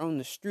is hurt on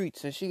the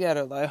streets and she got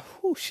her like,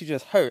 whoo, she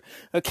just hurt.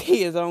 Her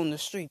kids are on the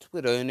streets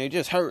with her and they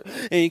just hurt.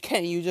 And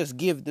can't you just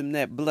give them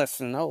that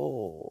blessing?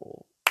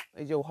 Oh,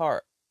 is your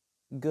heart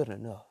good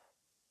enough?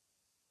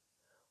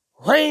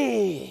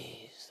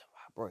 Raise the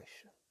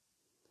vibration.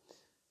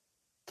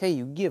 Can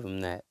you give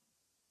them that?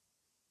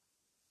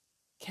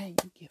 Can you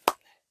give them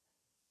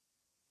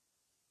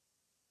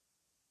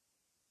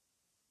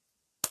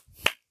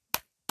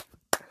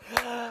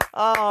that?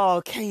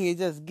 Oh, can you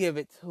just give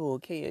it to her?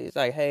 Can you? It's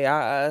like, hey,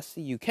 I see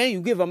you. Can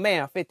you give a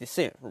man 50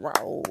 cents?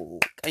 Oh,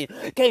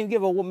 can you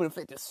give a woman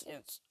 50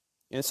 cents?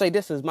 And say,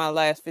 this is my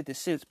last 50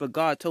 cents, but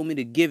God told me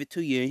to give it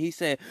to you. And he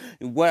said,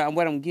 what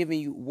I'm giving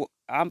you,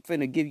 I'm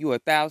finna give you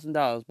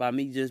 $1,000 by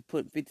me just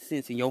putting 50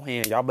 cents in your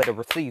hand. Y'all better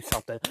receive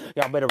something.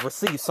 Y'all better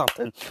receive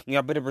something.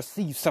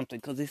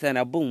 Because he said,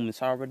 now, boom,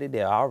 it's already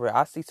there.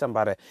 I see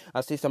somebody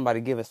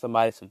giving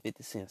somebody some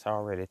 50 cents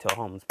already to a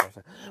homeless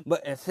person.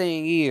 But the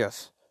thing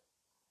is,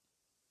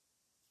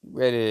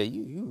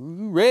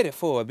 you ready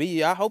for it,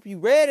 B. I hope you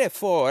ready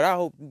for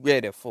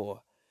it.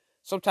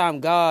 Sometimes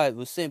God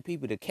will send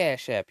people to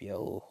Cash App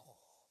you.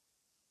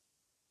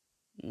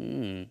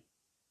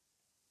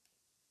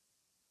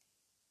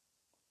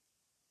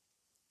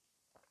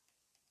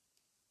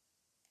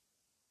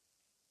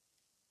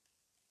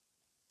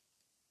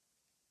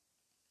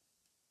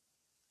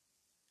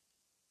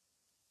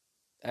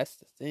 That's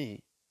the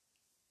thing.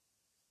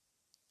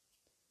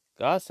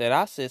 God said,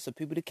 I sent some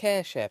people to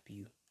Cash App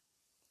you.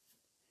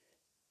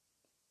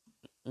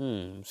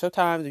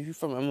 Sometimes if you're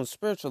from on a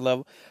spiritual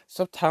level,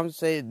 sometimes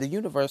say the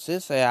universe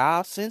is say,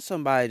 I'll send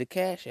somebody to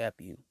Cash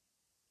App you.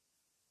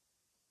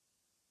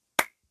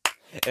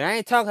 And I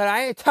ain't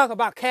talking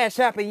about Cash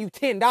Apping you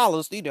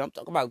 $10 either. I'm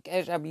talking about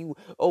Cash Apping you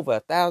over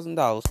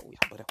 $1,000.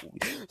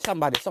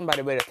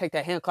 Somebody better take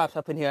that. Hand claps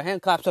up in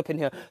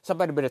here.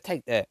 Somebody better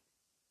take that.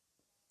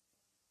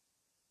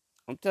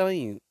 I'm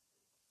telling you,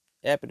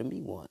 it happened to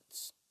me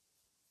once.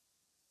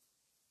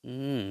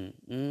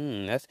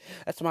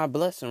 That's my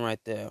blessing right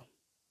there.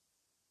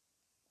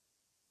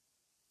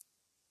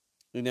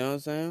 You know what I'm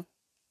saying?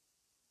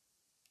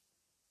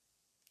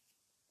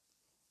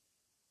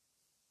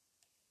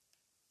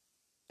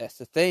 That's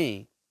the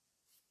thing.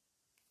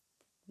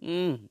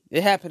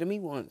 It happened to me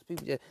once.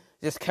 People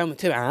just coming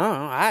to me. I don't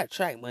know. I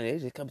attract money. They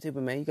just come to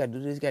me, man. You gotta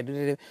do this. You gotta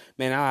do that.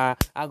 Man,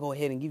 I'll go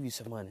ahead and give you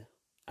some money.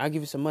 I'll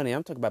give you some money.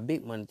 I'm talking about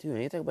big money too. I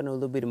ain't talking about no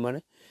little bit of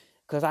money.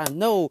 Because I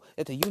know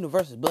that the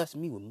universe is blessing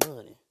me with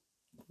money.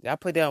 I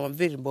put that on my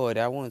vision board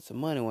that I wanted some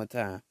money one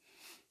time.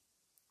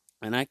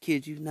 And I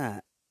kid you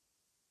not.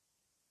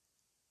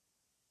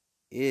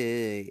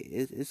 Yeah,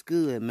 it's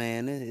good,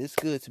 man. It's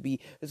good to be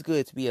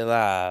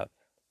alive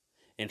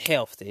and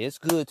healthy. It's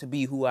good to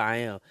be who I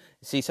am.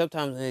 See,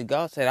 sometimes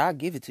God said, I'll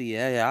give it to you.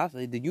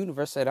 The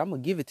universe said, I'm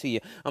going to give it to you.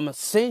 I'm going to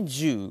send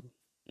you.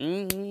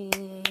 I'm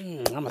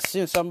going to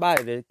send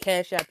somebody to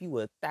Cash App you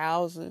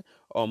 1,000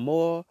 or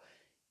more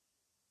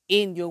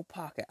in your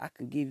pocket. I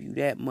can give you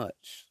that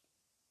much.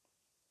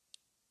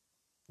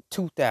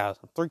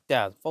 2,000,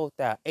 3,000,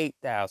 4,000,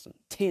 8,000,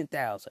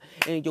 10,000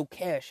 in your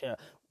Cash App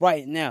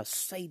right now.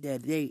 Say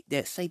that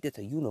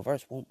the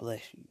universe won't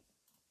bless you.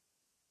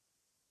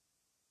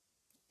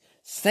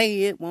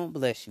 Say it won't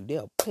bless you.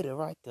 They'll put it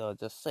right there.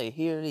 Just say,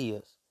 here it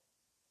is.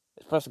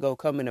 It's supposed to go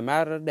come in a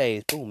matter of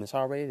days. Boom, it's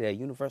already there.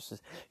 Universe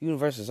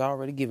is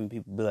already giving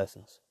people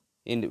blessings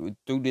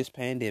through this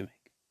pandemic.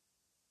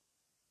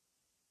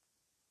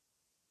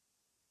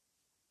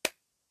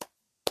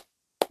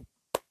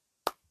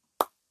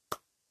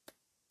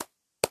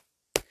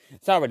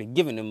 It's already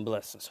giving them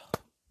blessings.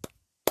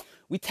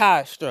 We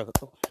tired of struggling.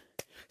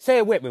 Say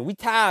it with me. We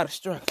tired of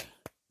struggling.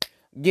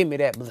 Give me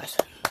that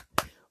blessing.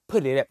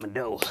 Put it at my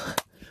door.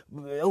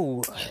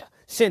 Oh,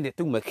 send it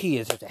through my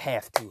kids if I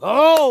have to.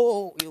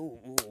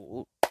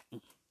 Oh,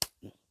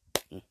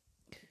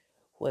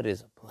 what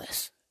is a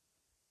blessing?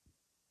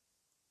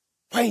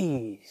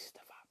 Praise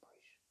the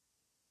vibration.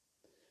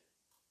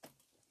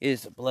 It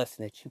is a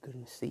blessing that you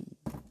can receive.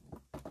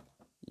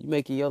 You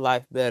making your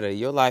life better.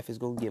 Your life is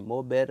going to get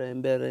more better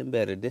and better and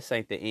better. This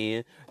ain't the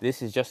end.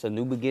 This is just a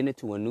new beginning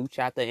to a new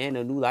chapter and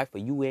a new life for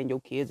you and your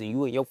kids and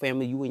you and your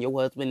family, you and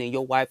your husband and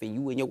your wife and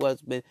you and your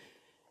husband.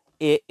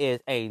 It is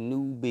a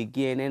new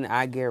beginning.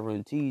 I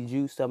guarantee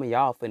you some of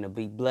y'all finna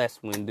be blessed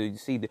when you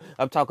see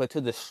I'm talking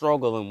to the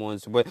struggling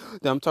ones, but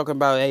I'm talking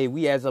about, hey,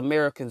 we as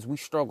Americans, we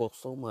struggle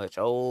so much.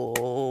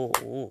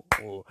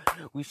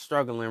 We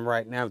struggling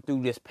right now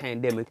through this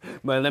pandemic.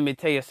 But let me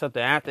tell you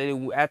something, after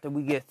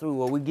we get through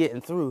what we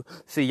getting through,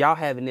 see, y'all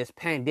having this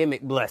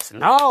pandemic blessing.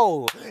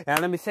 Oh,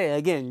 and let me say it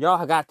again,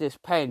 y'all got this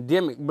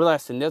pandemic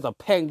blessing. There's a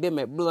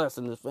pandemic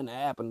blessing that's finna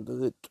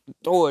happen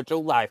towards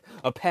your life.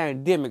 A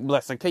pandemic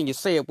blessing. Can you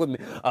say it with me?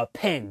 A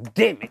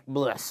pandemic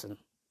blessing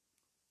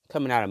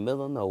coming out of the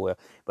middle of nowhere.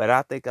 But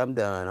I think I'm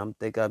done.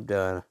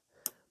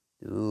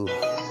 Ooh.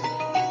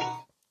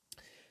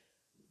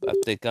 I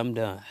think I'm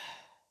done.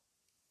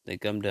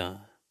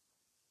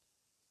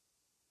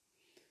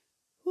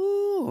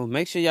 Ooh.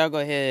 Make sure y'all go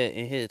ahead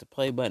and hit the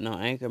play button on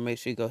Anchor. Make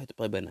sure you go hit the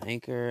play button on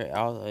Anchor.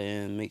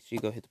 And make sure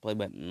you go hit the play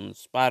button on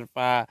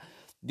Spotify.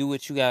 Do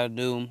what you gotta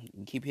do.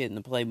 Keep hitting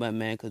the play button,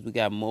 man, because we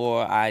got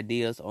more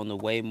ideas on the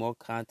way, more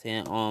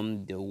content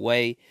on the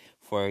way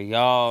for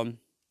y'all.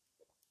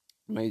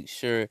 Make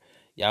sure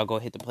y'all go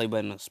hit the play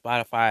button on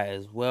Spotify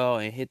as well,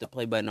 and hit the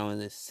play button on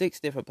the 6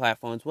 different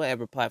platforms,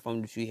 whatever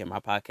platform that you hear my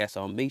podcast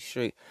on. Make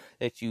sure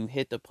that you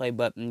hit the play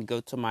button.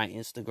 Go to my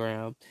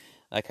Instagram.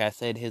 Like I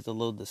said, here's a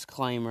little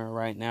disclaimer.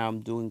 Right now,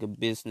 I'm doing a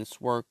business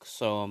work,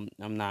 so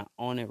I'm not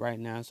on it right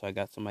now. So I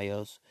got somebody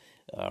else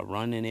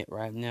running it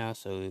right now,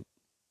 so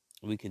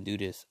we can do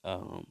this.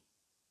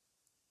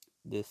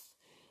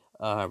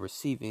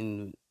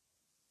 Receiving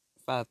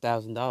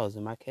 $5,000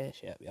 in my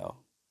Cash App, y'all.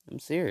 I'm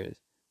serious.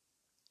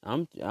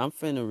 I'm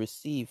finna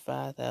receive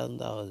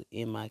 $5,000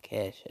 in my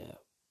Cash App.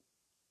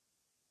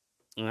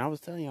 And I was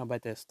telling y'all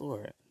about that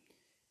story.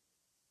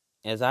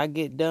 As I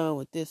get done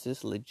with this,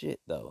 it's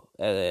legit though.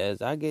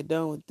 As I get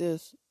done with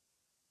this,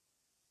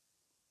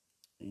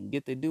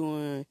 get to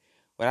doing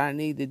what I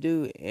need to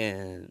do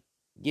and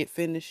get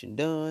finished and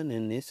done,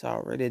 and it's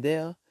already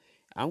there,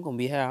 I'm gonna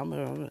be happy.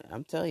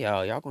 I'm telling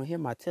y'all gonna hear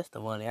my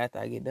testimony after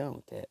I get done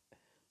with that.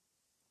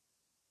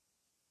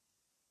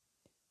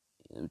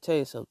 Let me tell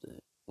you something.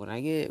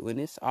 When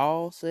it's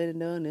all said and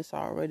done, it's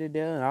already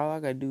done. All I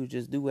gotta do is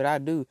just do what I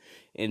do.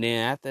 And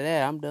then after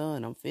that, I'm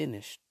done. I'm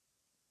finished.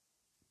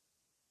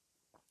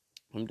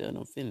 I'm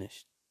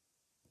finished.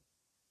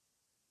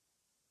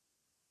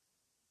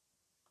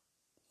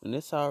 When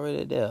it's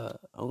already there,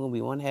 I'm gonna be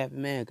one happy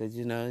man, because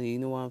you know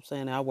what I'm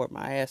saying? I work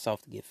my ass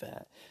off to get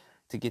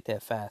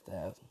that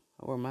 5,000.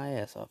 I work my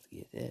ass off to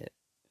get that.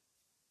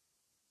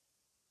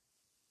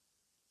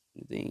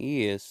 The thing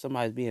is,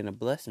 somebody's being a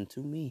blessing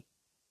to me.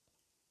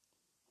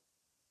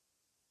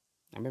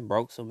 I've been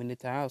broke so many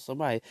times.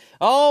 I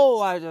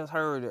just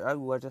heard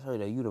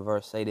the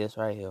universe say this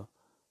right here.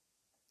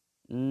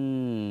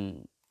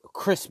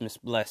 Christmas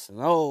blessing.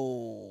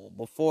 Oh,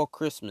 before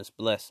Christmas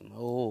blessing.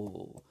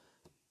 Oh,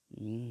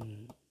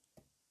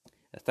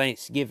 a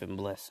Thanksgiving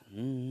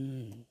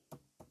blessing.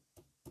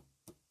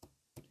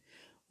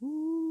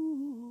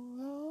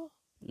 Ooh,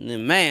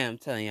 man, I'm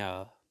telling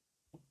y'all,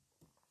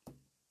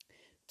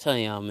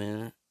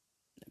 man,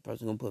 that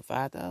person gonna put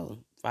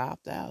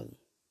 5,000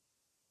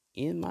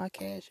 in my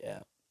Cash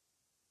App.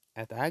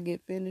 After I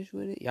get finished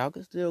with it, y'all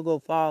can still go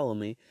follow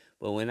me.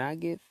 But when I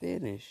get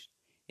finished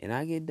and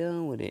I get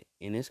done with it,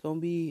 and it's gonna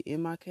be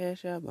in my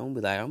Cash App, I'm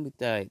gonna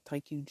be like,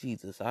 thank you,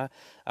 Jesus. I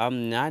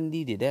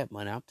needed that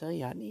money. I'm telling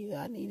you, I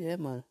needed that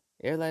money.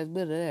 Every last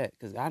bit of that,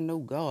 because I know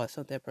God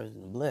sent that person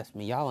to bless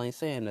me. Y'all ain't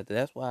saying nothing.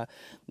 That's why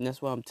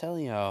I'm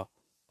telling y'all.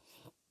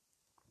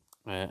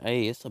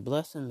 Hey, it's a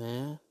blessing,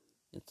 man.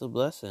 It's a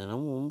blessing.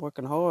 I'm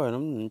working hard.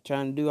 I'm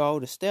trying to do all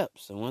the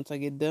steps. And once I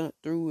get done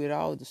through with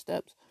all the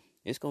steps,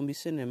 it's going to be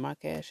sitting in my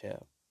Cash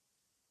App.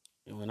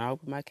 And when I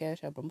open my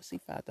Cash App, I'm going to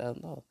see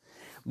 $5,000.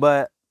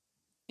 But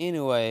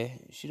anyway,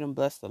 she done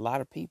blessed a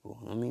lot of people.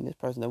 I mean, this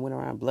person that went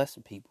around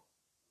blessing people.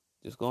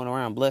 Just going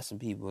around blessing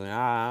people.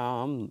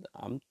 And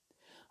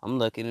I'm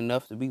lucky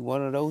enough to be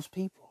one of those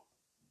people.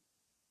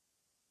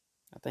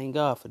 I thank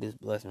God for this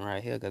blessing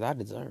right here, because I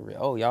deserve it.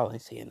 Oh, y'all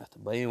ain't saying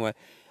nothing. But anyway,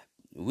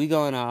 we're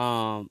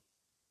gonna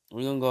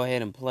go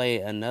ahead and play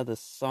another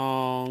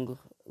song.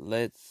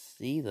 let's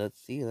see what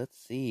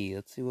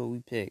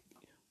we pick.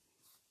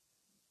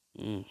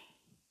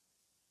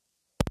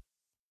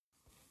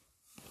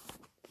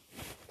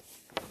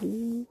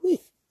 Ooh-wee.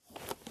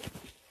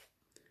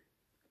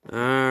 All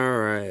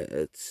right,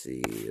 let's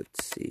see.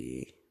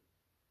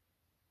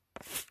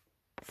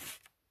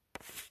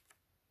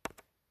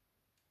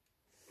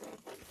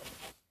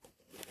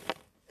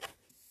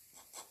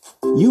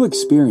 You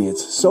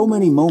experience so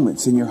many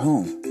moments in your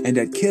home. And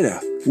at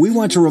Kidda, we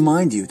want to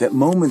remind you that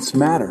moments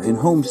matter in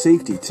home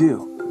safety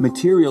too.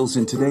 Materials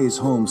in today's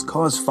homes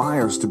cause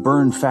fires to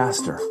burn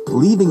faster,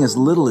 leaving as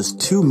little as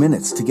 2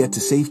 minutes to get to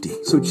safety.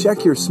 So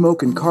check your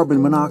smoke and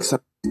carbon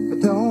monoxide.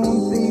 But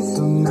don't be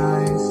so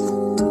nice.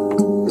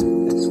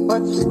 That's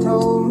what you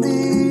told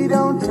me.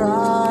 Don't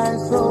try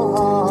so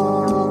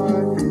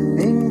hard.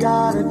 Ain't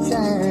got a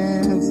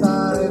chance.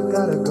 I've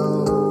gotta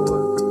go.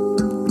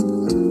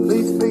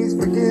 Please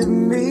forgive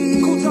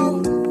me. Cujo.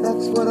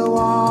 That's what I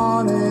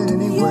wanted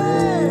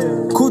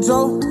anyway.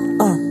 Cujo,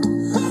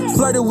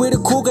 flirted with a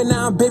cougar,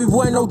 now I'm baby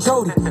boy, no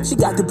Jody. She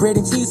got the bread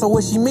and cheese, so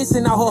what she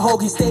missing out her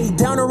hoagie. Stayed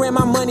down and ran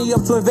my money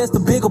up to invest a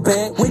bigger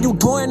bag. When you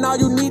doing all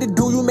you need to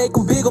do, you make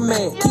them bigger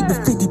mad. Keep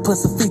it 50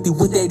 plus a 50,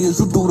 what that is,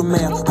 you do the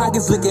math.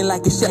 Pockets looking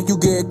like a Shaq, you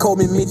Garrett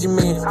Coleman, midget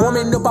man.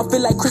 Warming up, I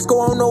feel like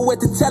Crisco, I don't know what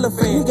to tell a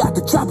fan. He got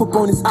the drop up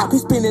on his op, he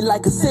spinning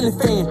like a ceiling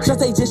fan. Just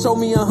they just showed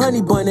me a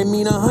honey bun, that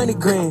mean 100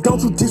 grand.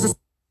 Don't you disrespect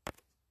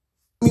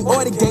me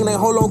or the gang,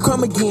 like hold on,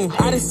 come again.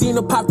 I done seen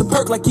him pop the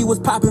perk like he was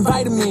popping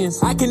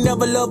vitamins. I can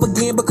never love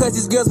again because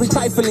these girls be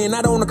trifling.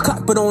 Not on the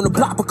clock, but on the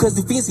block because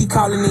the fiends keep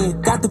calling in.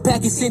 Got the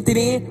package sent it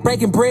in,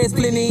 breaking bread,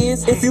 splitting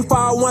ends. If you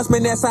fall once,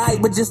 man, that's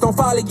alright, but just don't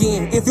fall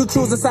again. If you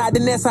choose a side,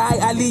 then that's alright,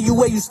 I leave you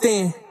where you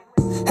stand.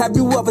 Have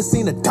you ever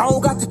seen a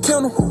dog out the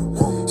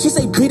kennel? She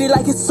say beat it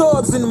like it's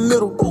subs in the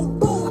middle.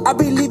 I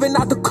be leaving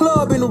out the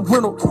club in the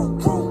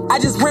rental. I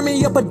just ran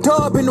me up a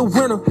dub in the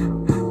winter.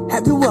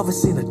 Have you ever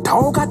seen a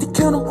dog out the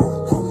kennel?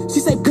 She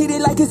say beat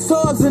it like it's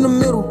subs in the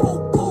middle.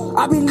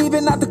 I be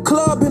leaving out the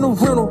club in the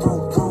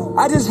rental.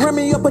 I just ran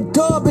me up a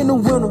dub in the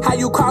winter. How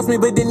you cross me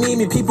but didn't need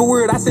me? People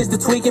weird, I sense the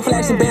tweaking.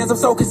 Flashing bands, I'm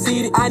so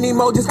conceited. I need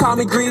more, just call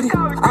me greedy.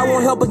 I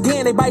won't help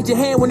again, they bite your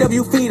hand whenever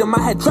you feed them. I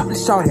had dropped the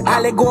shorty,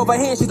 I let go of her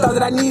hand, she thought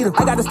that I need her.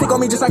 I got the stick on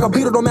me just like a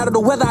beetle, don't matter the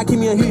weather, I keep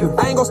me a heater.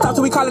 I ain't gon' stop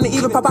till we callin' it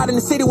even, pop out in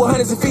the city with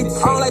hundreds and fifties.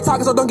 I don't like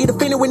talking, so don't get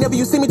offended whenever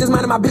you see me, just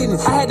minding my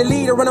business. I had to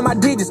lead and run on my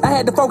digits, I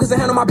had to focus and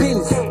handle my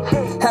business.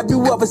 Have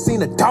you ever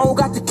seen a dog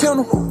out the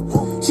kennel?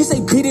 She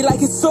say beat it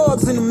like it's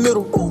subs in the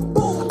middle.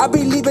 I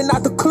be leaving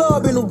out the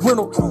club in the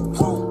rental.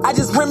 I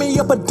just ran me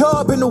up a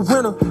dub in the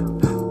winter.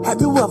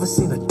 Have you ever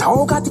seen a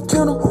dog out the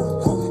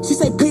kennel? She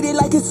say beat it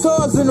like it's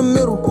subs in the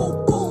middle.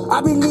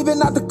 I be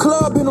leaving out the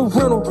club in the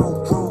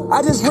rental.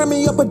 I just ran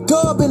me up a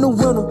dub in the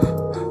winter.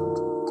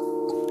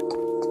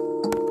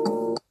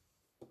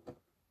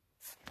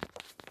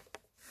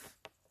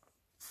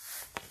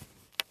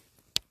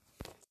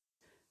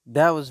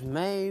 That was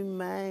my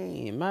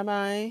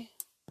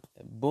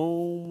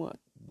boom,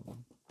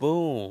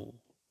 boom.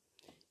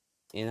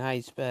 And how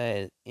you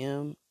spell it?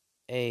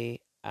 MAINMAIN.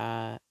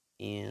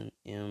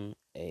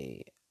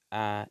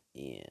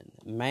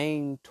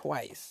 Main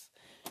twice.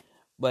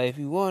 But if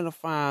you want to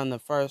find the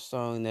first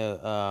song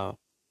that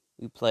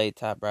we played,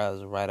 Top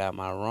Browser, Right Out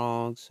My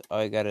Wrongs,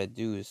 all you gotta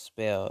do is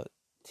spell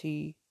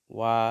TYTYBA.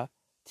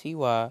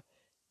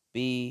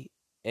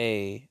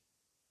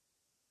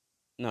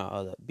 No,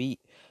 hold up.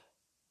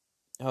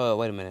 Hold up,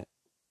 wait a minute.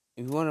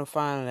 If you want to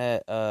find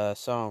that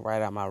song,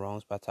 Right Out My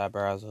Wrongs by Ty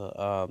Browser,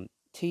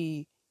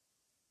 TYBRASEL.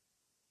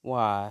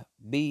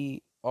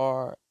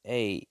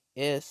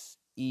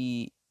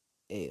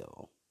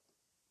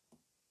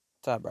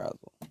 Ty Browser.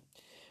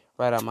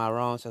 Right Out My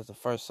Wrongs, that's the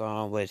first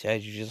song, which,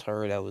 as you just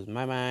heard, that was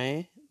My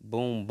Mind.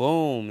 Boom,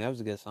 boom. That was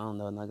a good song,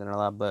 though, not gonna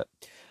lie. But,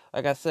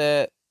 like I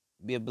said,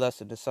 be a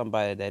blessing to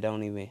somebody that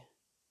don't even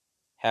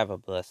have a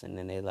blessing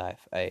in their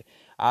life. Hey,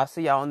 I'll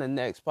see y'all on the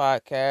next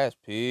podcast.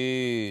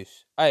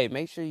 Peace. Hey,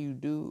 make sure you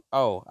do.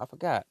 Oh, I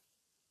forgot.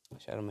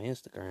 Shout out my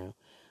Instagram.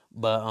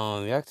 But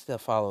y'all can still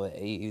follow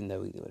it, even though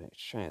we doing a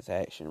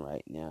transaction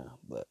right now.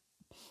 But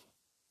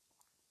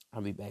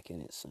I'll be back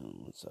in it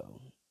soon.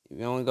 So if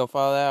you want to go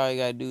follow that, all you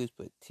gotta do is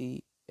put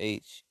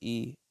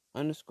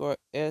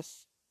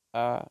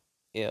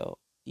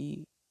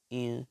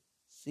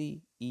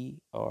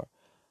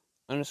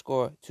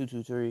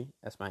THE_SILENCER_223.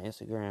 That's my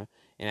Instagram.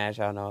 And as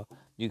y'all know,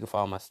 you can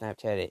follow my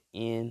Snapchat at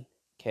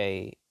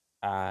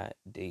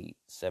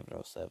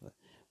NKID707.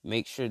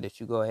 Make sure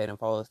that you go ahead and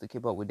follow us to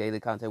keep up with daily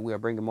content. We are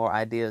bringing more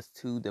ideas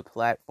to the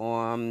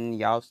platform.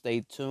 Y'all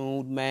stay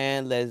tuned,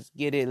 man. Let's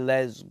get it.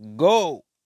 Let's go.